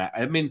pretty dramatic.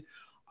 I mean,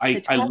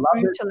 it's I quite love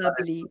brutal, it. I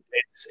believe.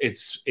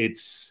 It's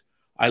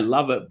I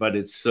love it, but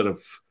it's sort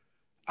of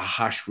a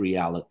harsh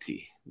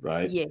reality,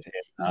 right? Yes,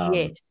 And,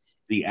 yes.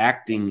 The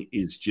acting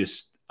is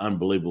just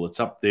unbelievable. It's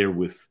up there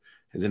with,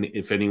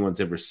 if anyone's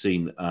ever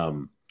seen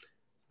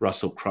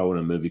Russell Crowe in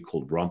a movie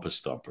called Romper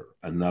Stomper,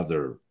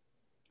 another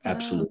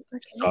absolute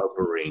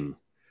sobering.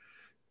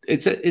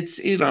 It's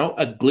you know,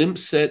 a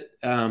glimpse at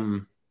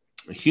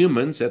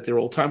humans at their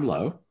all-time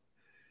low,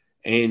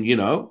 and, you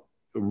know,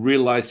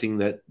 realizing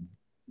that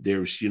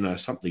there's, you know,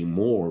 something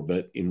more.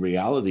 But in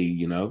reality,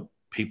 you know,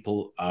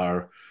 people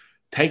are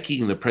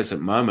taking the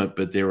present moment,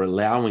 but they're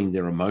allowing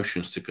their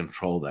emotions to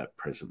control that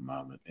present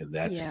moment, and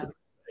that's the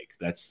mistake.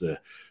 That's the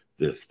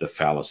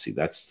fallacy.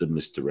 That's the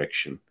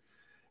misdirection.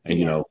 And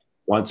you know,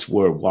 Once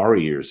Were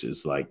Warriors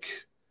is like,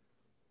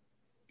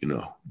 you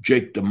know,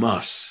 Jake the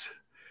Muss,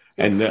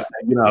 and you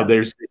know,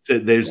 there's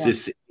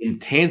this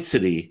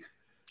intensity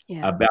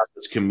about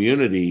this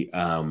community,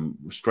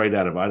 straight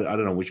out of, I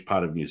don't know which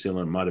part of New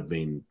Zealand. It might have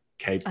been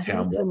Cape Town. I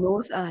think it's the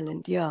North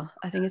Island. Yeah,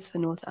 I think it's the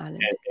North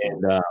Island.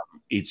 And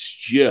it's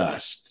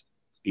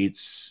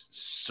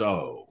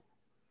so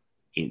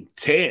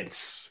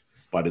intense,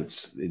 but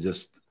it's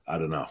just, I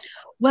don't know.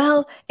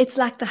 Well, it's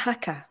like the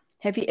Haka.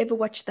 Have you ever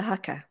watched the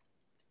Haka?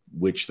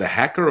 Which, the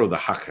Hacker or the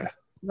Haka?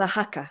 The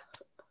Haka.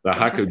 The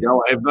Haka.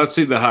 No, I have not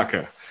seen the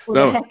Haka.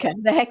 Well, no.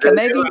 The Haka.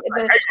 Maybe.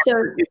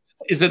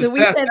 Is it a South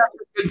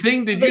African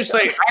thing? Did you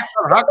say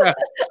Haka?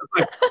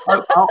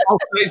 I'll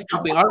say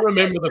something. I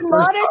remember the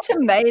first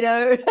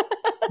tomato.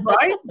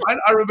 Right?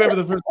 I remember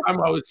the first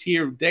time I was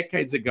here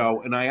decades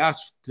ago, and I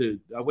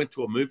went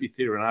to a movie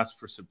theater and asked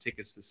for some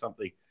tickets to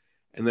something,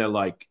 and they're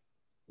like,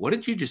 "What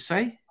did you just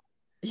say?"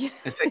 I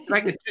said, "Can I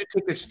get 2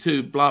 tickets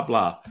to blah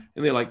blah?"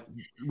 And they're like,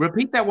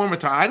 "Repeat that one more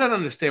time. I don't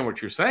understand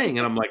what you're saying."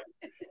 And I'm like,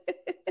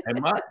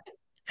 Am I?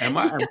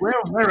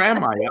 Where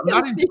am I? I'm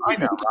not in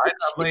China, right?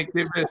 I'm like,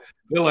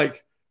 they're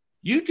like,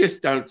 "You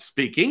just don't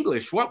speak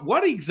English.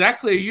 What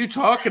exactly are you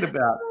talking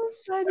about?"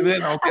 And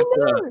then I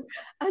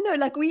know.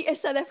 Like, we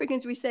as South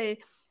Africans, we say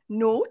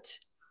naught,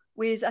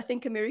 whereas I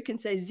think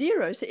Americans say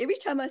 0. So every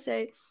time I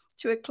say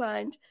to a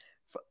client,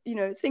 you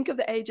know, think of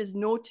the ages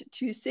 0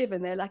 to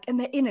 7, they're like, and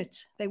they're in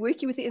it. They're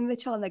working with the inner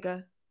child, and they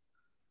go,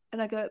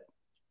 and I go,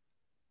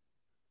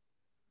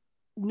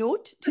 0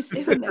 to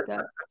 7. They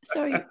go,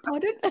 sorry,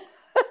 pardon.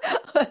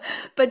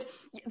 But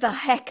the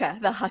Haka,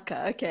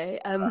 okay.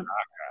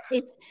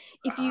 It's,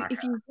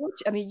 if you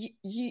watch, I mean,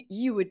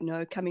 you would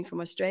know, coming from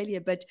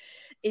Australia, but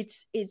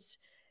it's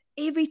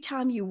every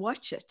time you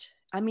watch it,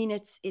 I mean,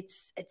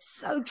 it's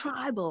so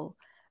tribal.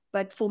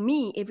 But for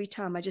me, every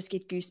time I just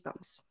get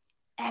goosebumps,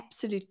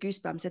 absolute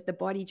goosebumps at the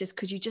body, just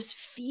because you just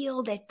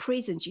feel that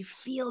presence, you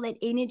feel that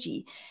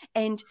energy.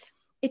 And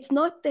it's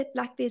not that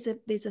like there's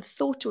a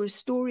thought or a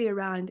story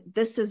around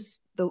this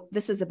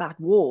is about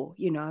war,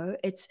 you know.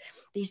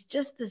 There's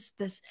just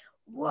this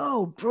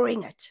whoa,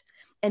 bring it.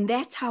 And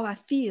that's how I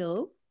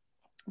feel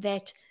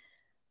that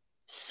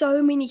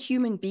so many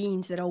human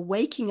beings that are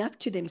waking up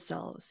to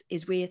themselves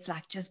is where it's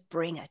like, just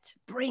bring it,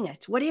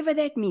 whatever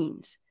that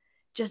means.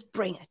 Just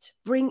bring it,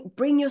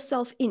 bring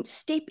yourself in,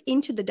 step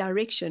into the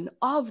direction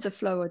of the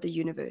flow of the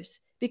universe,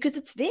 because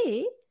it's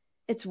there.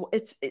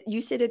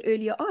 You said it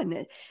earlier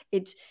on.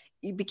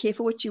 You be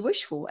careful what you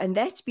wish for. And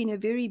that's been a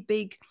very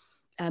big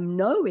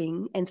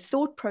knowing and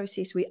thought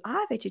process where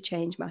I've had to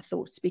change my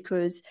thoughts,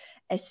 because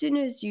as soon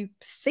as you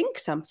think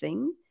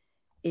something,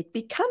 it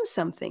becomes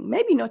something.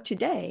 Maybe not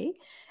today.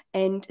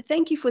 And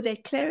thank you for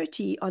that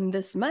clarity on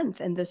this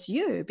month and this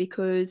year,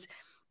 because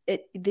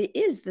there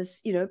is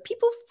this, you know,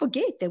 people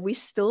forget that we're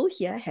still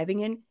here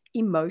having an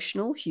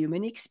emotional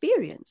human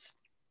experience.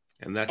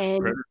 And that's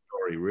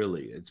predatory,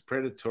 really. It's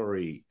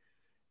predatory.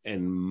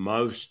 And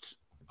most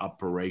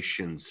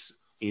operations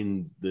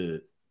in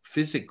the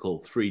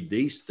physical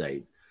 3D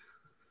state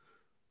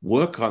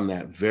work on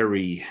that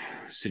very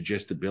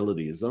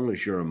suggestibility. As long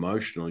as you're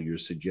emotional, you're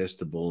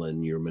suggestible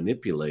and you're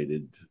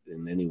manipulated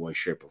in any way,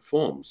 shape, or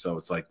form. So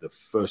it's like the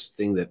first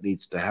thing that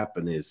needs to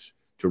happen is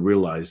to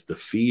realize the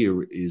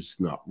fear is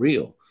not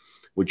real,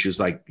 which is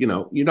like, you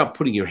know, you're not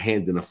putting your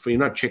hand in you're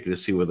not checking to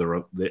see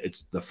whether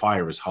the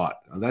fire is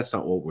hot. And that's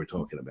not what we're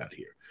talking about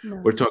here. No.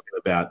 We're talking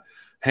about,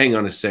 hang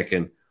on a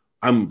second,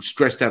 I'm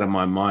stressed out of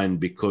my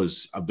mind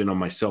because I've been on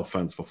my cell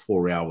phone for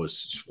 4 hours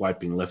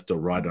swiping left or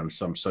right on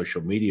some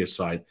social media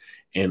site,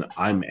 and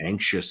I'm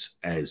anxious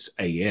as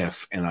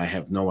AF and I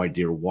have no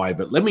idea why.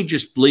 But let me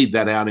just bleed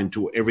that out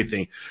into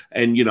everything.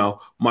 And, you know,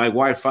 my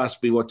wife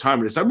asked me what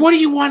time it is. What do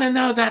you want to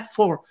know that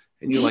for?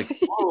 And you're like,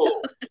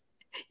 oh,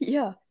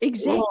 yeah,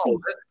 exactly. Whoa,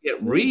 let's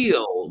get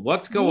real.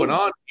 What's going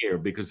on here?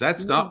 Because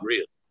that's not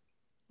real.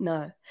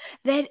 No,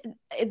 that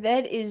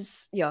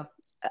is, yeah,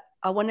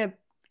 I want to,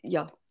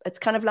 yeah. It's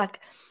kind of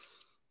like,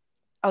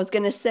 I was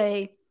going to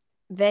say,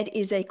 that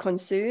is a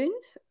concern,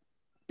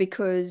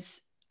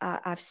 because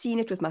I've seen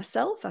it with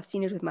myself. I've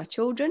seen it with my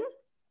children.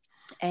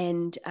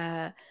 And,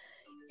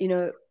 you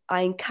know,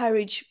 I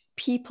encourage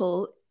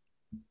people,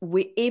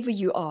 wherever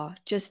you are,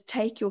 just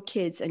take your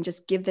kids and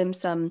just give them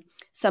some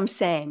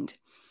sand,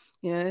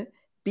 you know,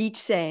 beach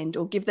sand,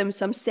 or give them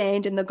some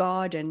sand in the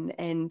garden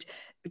and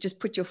just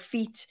put your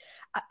feet.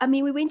 I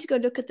mean, we went to go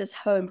look at this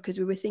home because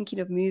we were thinking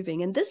of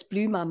moving, and this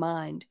blew my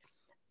mind.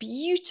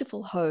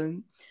 Beautiful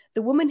home.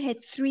 The woman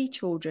had 3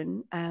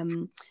 children,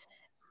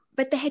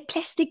 but they had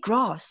plastic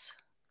grass,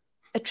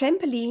 a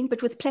trampoline,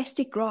 but with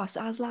plastic grass.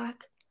 I was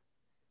like,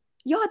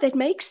 yeah, that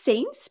makes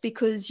sense,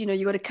 because, you know,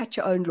 you got to cut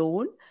your own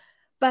lawn.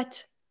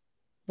 But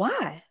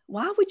why?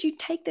 Why would you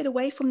take that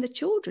away from the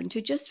children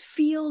to just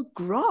feel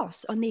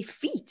grass on their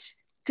feet?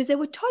 Because they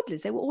were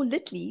toddlers. They were all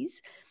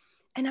littlies.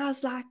 And I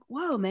was like,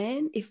 wow,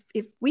 man, if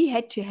we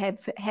had to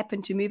have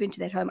happened to move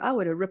into that home, I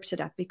would have ripped it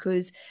up,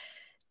 because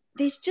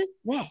there's just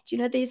that, you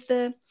know, there's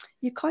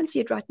you can't see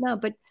it right now,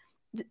 but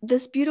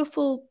this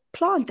beautiful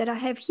plant that I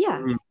have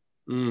here.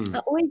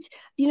 I always,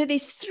 you know,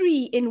 there's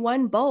 3 in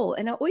one bowl,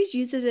 and I always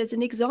use it as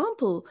an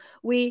example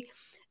where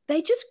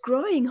they're just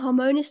growing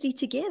harmoniously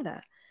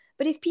together.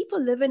 But if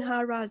people live in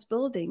high-rise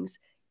buildings,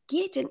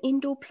 get an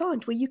indoor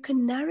plant where you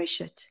can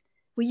nourish it,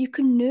 where you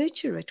can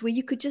nurture it, where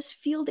you could just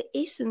feel the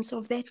essence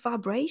of that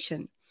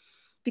vibration.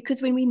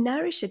 Because when we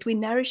nourish it, we're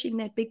nourishing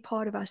that big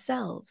part of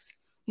ourselves.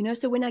 You know,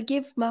 so when I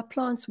give my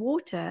plants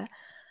water,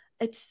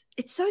 it's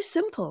so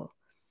simple.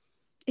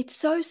 It's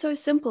so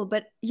simple.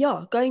 But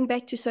yeah, going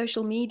back to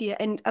social media,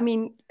 and I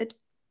mean,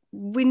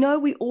 we know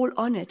we're all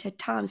on it at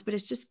times, but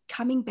it's just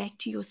coming back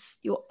to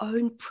your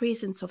own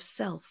presence of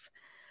self.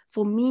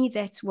 For me,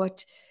 that's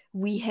what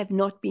we have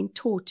not been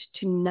taught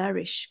to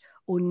nourish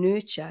or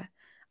nurture.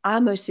 I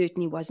most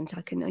certainly wasn't.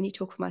 I can only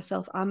talk for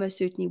myself. I most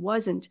certainly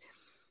wasn't.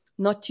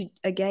 Not to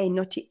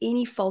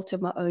any fault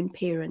of my own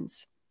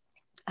parents.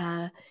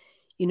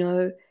 You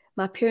know,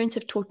 my parents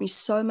have taught me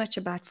so much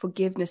about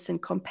forgiveness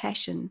and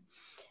compassion,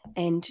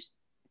 and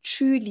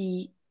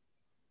truly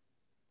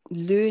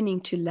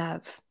learning to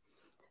love.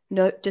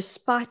 No,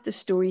 despite the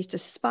stories,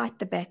 despite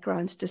the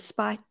backgrounds,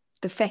 despite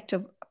the fact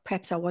of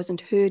perhaps I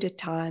wasn't heard at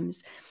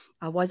times,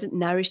 I wasn't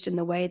nourished in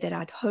the way that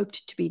I'd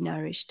hoped to be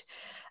nourished.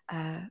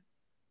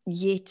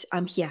 Yet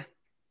I'm here.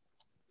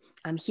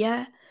 I'm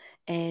here,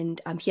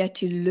 and I'm here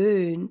to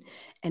learn,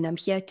 and I'm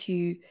here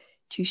to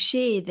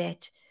share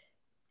that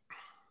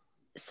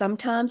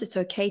sometimes it's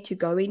okay to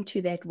go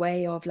into that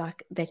way of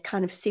like that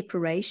kind of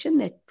separation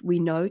that we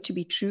know to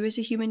be true as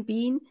a human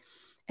being.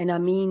 And I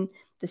mean,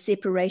 the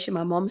separation,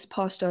 my mom's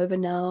passed over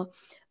now,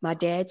 my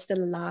dad's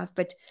still alive,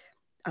 but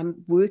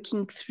I'm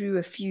working through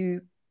a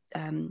few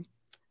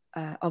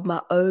of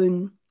my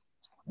own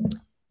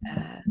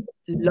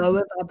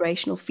lower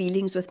vibrational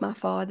feelings with my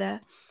father.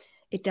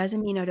 It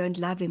doesn't mean I don't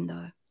love him,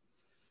 though.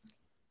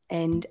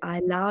 And I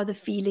allow the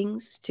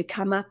feelings to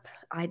come up.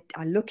 I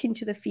look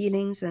into the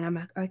feelings, and I'm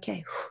like,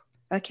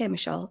 okay,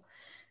 Michelle,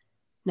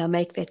 now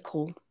make that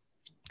call,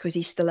 because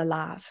he's still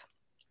alive.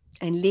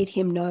 and let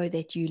him know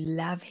that you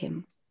love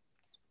him,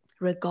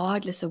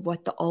 regardless of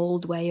what the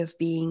old way of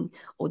being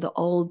or the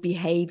old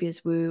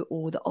behaviors were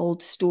or the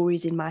old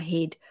stories in my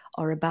head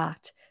are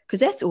about. Because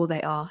that's all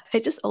they are.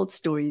 They're just old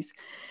stories.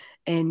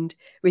 And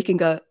we can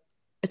go,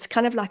 it's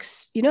kind of like,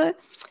 you know,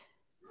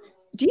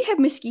 do you have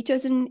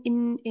mosquitoes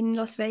in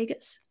Las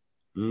Vegas?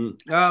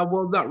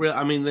 Well, not really.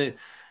 I mean,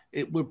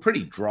 we're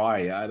pretty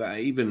dry.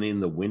 Even in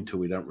the winter,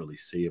 we don't really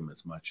see them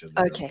as much.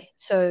 Okay.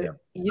 So,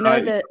 you know,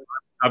 I'm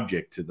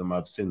subject to them.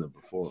 I've seen them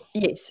before.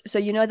 Yes. So,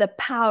 you know, the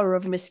power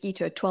of a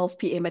mosquito at 12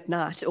 p.m. at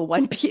night or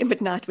 1 p.m. at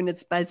night when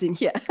it's buzzing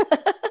here.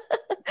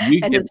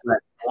 You get that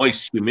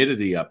moist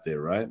humidity up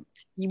there, right?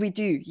 We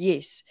do,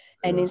 yes.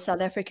 And in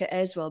South Africa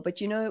as well.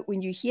 But, you know,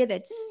 when you hear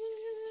that,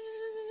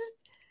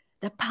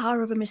 the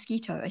power of a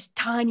mosquito, as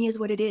tiny as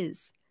what it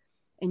is,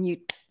 and you're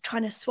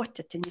trying to swat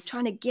it and you're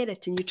trying to get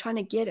it and you're trying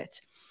to get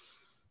it.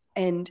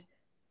 And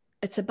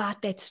it's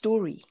about that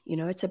story, you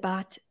know, it's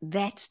about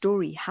that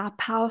story. How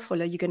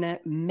powerful are you going to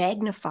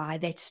magnify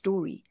that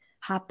story?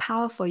 How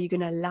powerful are you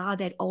going to allow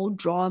that old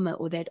drama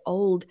or that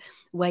old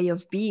way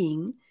of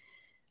being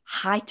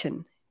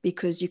heighten?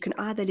 Because you can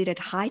either let it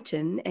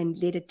heighten and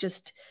let it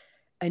just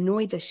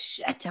annoy the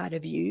shit out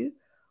of you,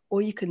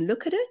 or you can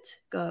look at it,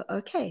 go,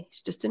 okay, it's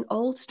just an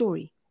old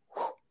story.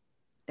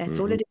 That's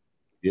all it is.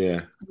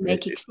 Yeah.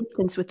 Make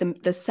acceptance with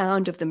the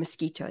sound of the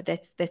mosquito.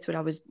 That's what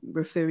I was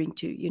referring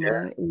to, you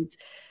know.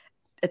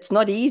 It's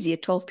not easy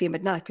at 12 p.m.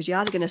 at night because you're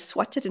either going to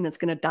swat it and it's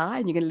going to die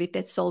and you're going to let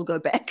that soul go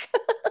back.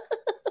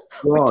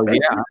 Well,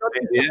 yeah.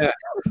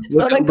 It's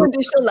not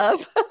unconditional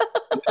love.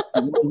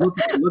 Look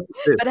at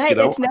this, but hey,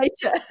 that's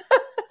nature.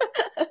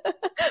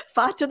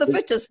 Fight to the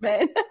fittest,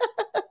 man.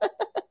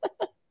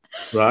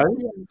 Right?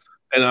 Yeah.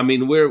 And I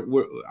mean,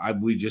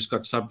 we just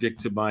got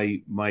subject to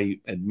my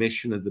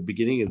admission at the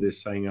beginning of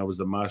this, saying I was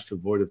the master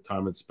void of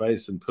time and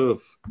space, and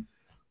poof,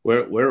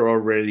 we're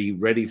already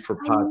ready for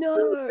part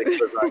two.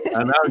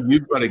 I know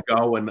you've got to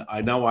go, and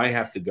I know I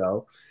have to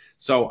go.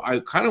 So I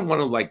kind of want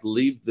to like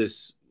leave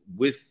this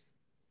with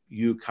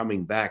you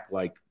coming back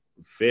like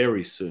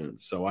very soon.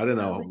 So I don't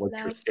know what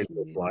your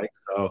schedule is like.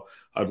 So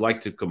I'd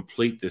like to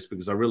complete this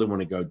because I really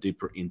want to go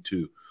deeper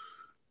into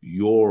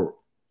your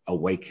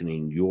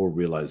awakening, your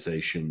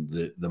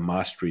realization, the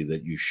mastery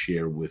that you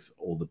share with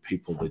all the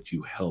people that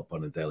you help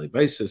on a daily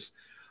basis.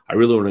 I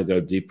really want to go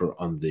deeper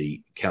on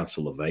the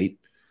Council of Eight.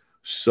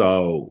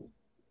 So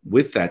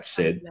with that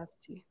said,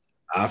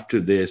 after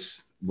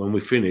this, when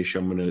we finish,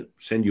 I'm going to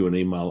send you an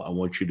email. I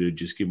want you to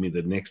just give me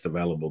the next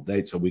available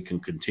date so we can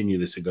continue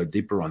this and go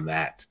deeper on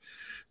that,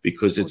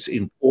 because it's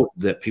important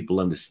that people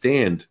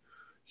understand,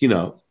 you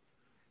know,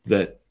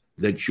 that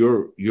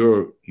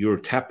you're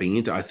tapping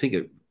into. I think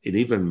it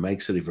even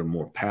makes it even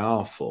more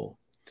powerful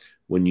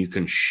when you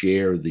can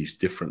share these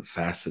different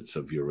facets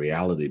of your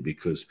reality,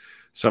 because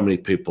so many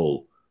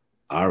people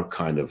are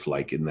kind of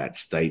like in that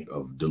state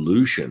of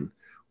delusion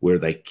where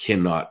they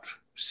cannot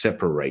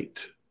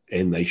separate,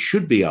 and they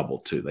should be able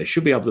to. They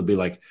should be able to be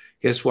like,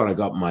 guess what? I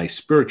got my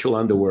spiritual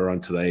underwear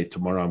on today.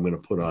 Tomorrow I'm going to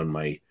put on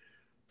my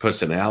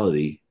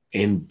personality,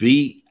 and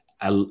be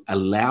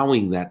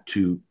allowing that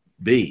to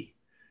be.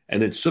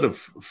 And it's sort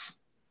of,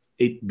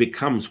 it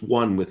becomes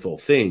one with all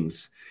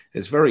things.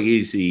 It's very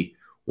easy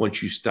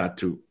once you start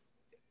to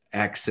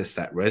access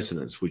that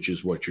resonance, which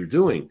is what you're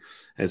doing.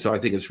 And so I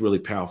think it's really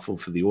powerful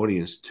for the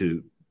audience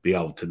to be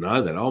able to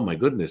know that, oh my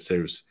goodness,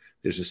 there's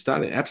a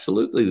starting.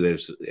 Absolutely.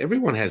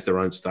 Everyone has their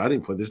own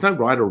starting point. There's no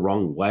right or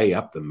wrong way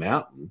up the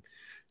mountain.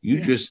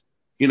 You just,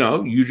 you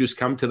know, you just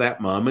come to that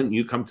moment,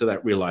 you come to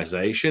that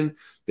realization.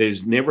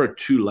 There's never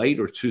too late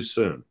or too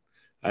soon.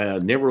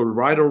 Never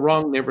right or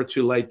wrong, never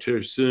too late,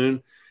 too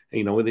soon. And,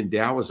 you know, within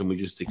Taoism, we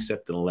just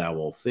accept and allow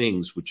all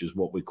things, which is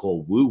what we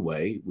call Wu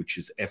Wei, which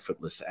is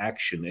effortless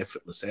action,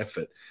 effortless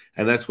effort.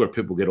 And that's where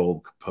people get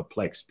all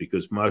perplexed,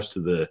 because most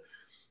of the,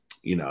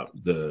 you know,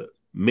 the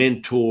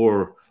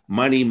mentor,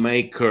 money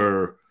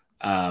maker,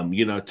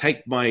 you know,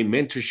 take my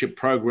mentorship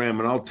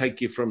program and I'll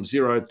take you from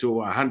 0 to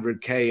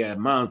 100K a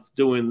month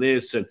doing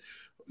this. And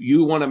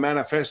you want to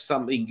manifest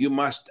something, you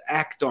must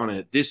act on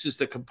it. This is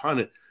the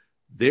component.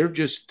 They're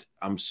just,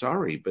 I'm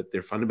sorry, but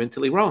they're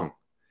fundamentally wrong.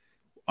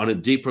 On a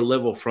deeper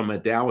level, from a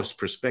Taoist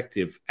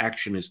perspective,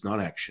 action is not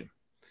action.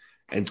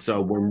 And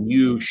so when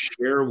you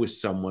share with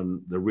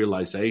someone the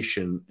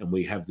realization, and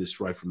we have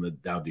this right from the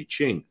Tao Te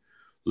Ching,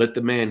 let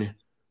the man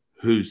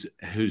who's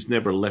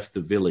never left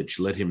the village,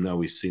 let him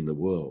know he's seen the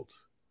world.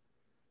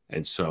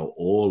 And so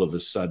all of a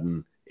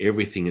sudden,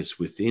 everything is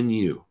within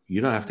you.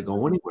 You don't have to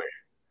go anywhere.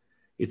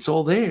 It's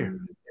all there.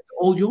 It's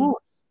all yours.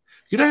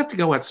 You don't have to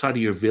go outside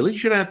of your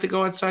village. You don't have to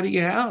go outside of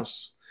your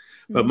house.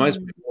 But most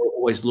people are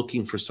always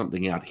looking for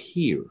something out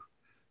here.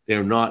 They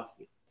don't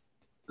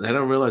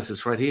realize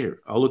it's right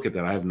here. Oh, look at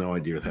that. I have no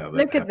idea how that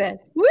Look at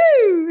that.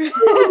 Woo!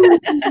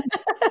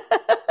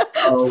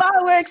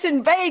 Fireworks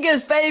in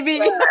Vegas,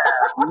 baby.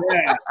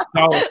 Yeah.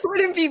 No,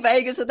 wouldn't be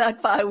Vegas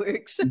without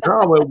fireworks.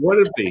 No, it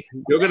wouldn't be.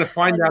 You're going to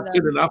find out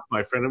soon enough,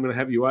 my friend. I'm going to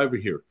have you over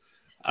here.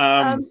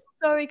 I'm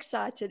so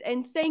excited.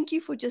 And thank you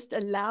for just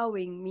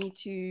allowing me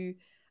to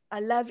I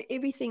love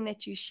everything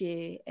that you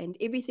share and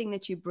everything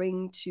that you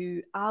bring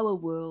to our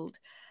world.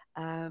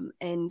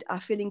 And I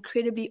feel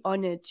incredibly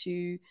honored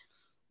to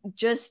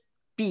just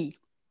be,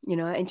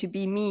 and to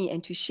be me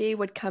and to share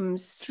what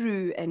comes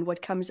through and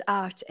what comes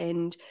out.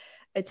 And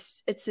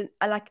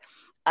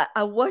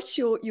I watch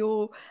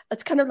your,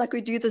 it's kind of like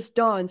we do this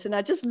dance and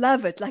I just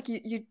love it. Like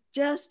you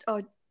just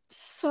are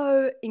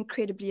so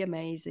incredibly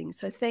amazing.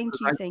 So thank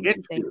you.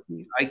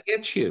 I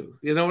get you.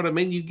 You know what I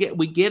mean?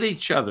 We get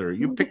each other.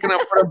 You're picking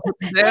up what I'm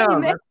putting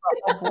down. That's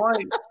the whole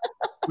point.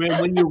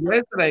 When you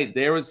resonate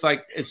there, it's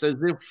as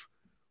if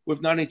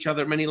we've known each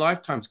other many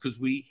lifetimes, because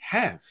we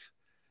have.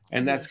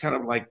 And that's kind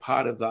of like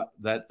part of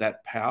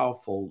that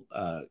powerful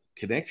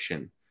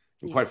connection.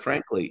 And quite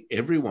frankly,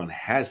 everyone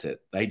has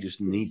it. They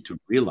just need to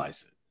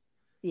realize it.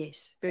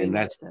 Yes, very and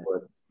much that's so.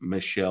 what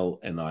Michelle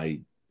and I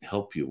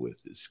help you with,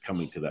 is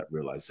coming to that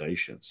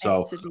realization.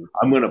 So Absolutely.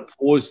 I'm going to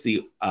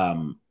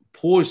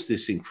pause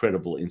this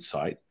incredible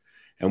insight,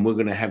 and we're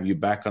going to have you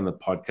back on the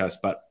podcast.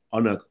 But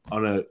on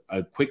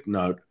a quick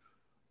note,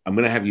 I'm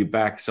going to have you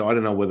back. So I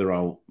don't know whether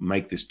I'll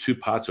make this 2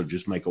 parts or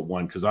just make it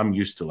 1, because I'm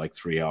used to like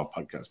 3-hour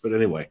podcasts. But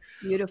anyway,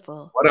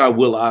 beautiful. What I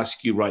will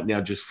ask you right now,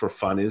 just for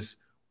fun, is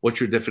what's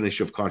your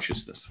definition of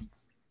consciousness?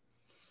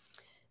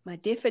 My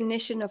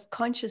definition of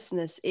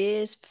consciousness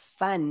is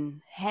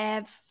fun.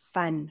 Have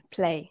fun.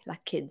 Play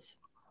like kids.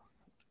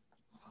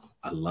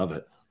 I love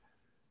it.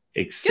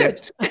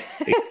 Except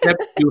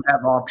you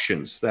have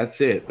options. That's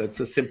it. That's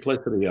the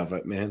simplicity of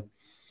it, man.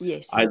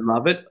 Yes. I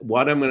love it.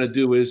 What I'm going to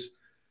do is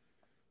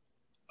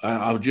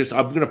I'm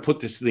going to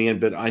put this to the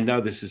end, but I know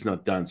this is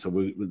not done. So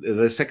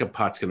the second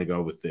part's going to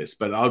go with this.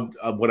 But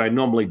what I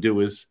normally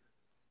do is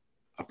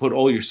I put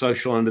all your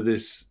social under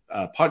this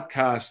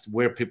podcast,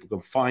 where people can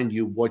find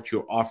you, what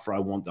you offer. I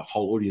want the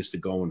whole audience to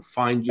go and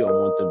find you. I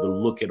want them to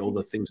look at all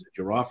the things that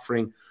you're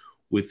offering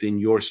within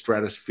your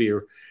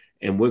stratosphere.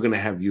 And we're going to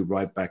have you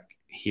right back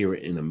here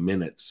in a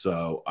minute.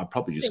 So I'll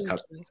probably just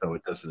cut this so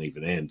it doesn't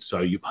even end. So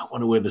you might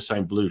want to wear the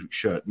same blue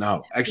shirt.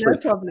 No, actually,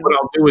 what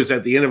I'll do is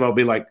at the end of it, I'll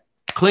be like,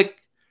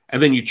 click,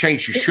 and then you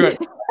change your shirt.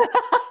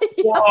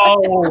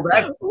 Whoa,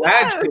 that's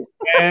magic,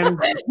 man.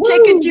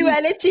 Chicken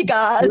duality,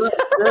 guys.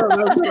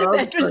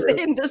 That was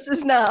then, this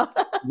is now.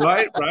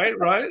 Right.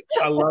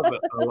 I love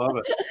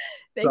it.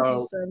 Thank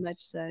you so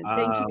much, son.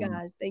 Thank you,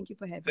 guys. Thank you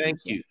for having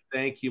me.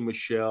 Thank you,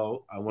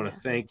 Michelle. I want to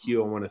thank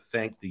you. I want to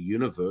thank the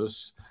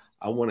universe.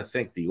 I want to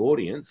thank the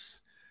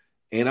audience.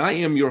 And I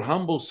am your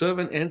humble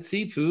servant and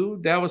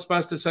Sifu, Taoist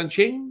Master Sun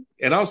Qing.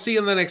 And I'll see you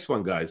in the next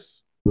one,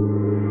 guys.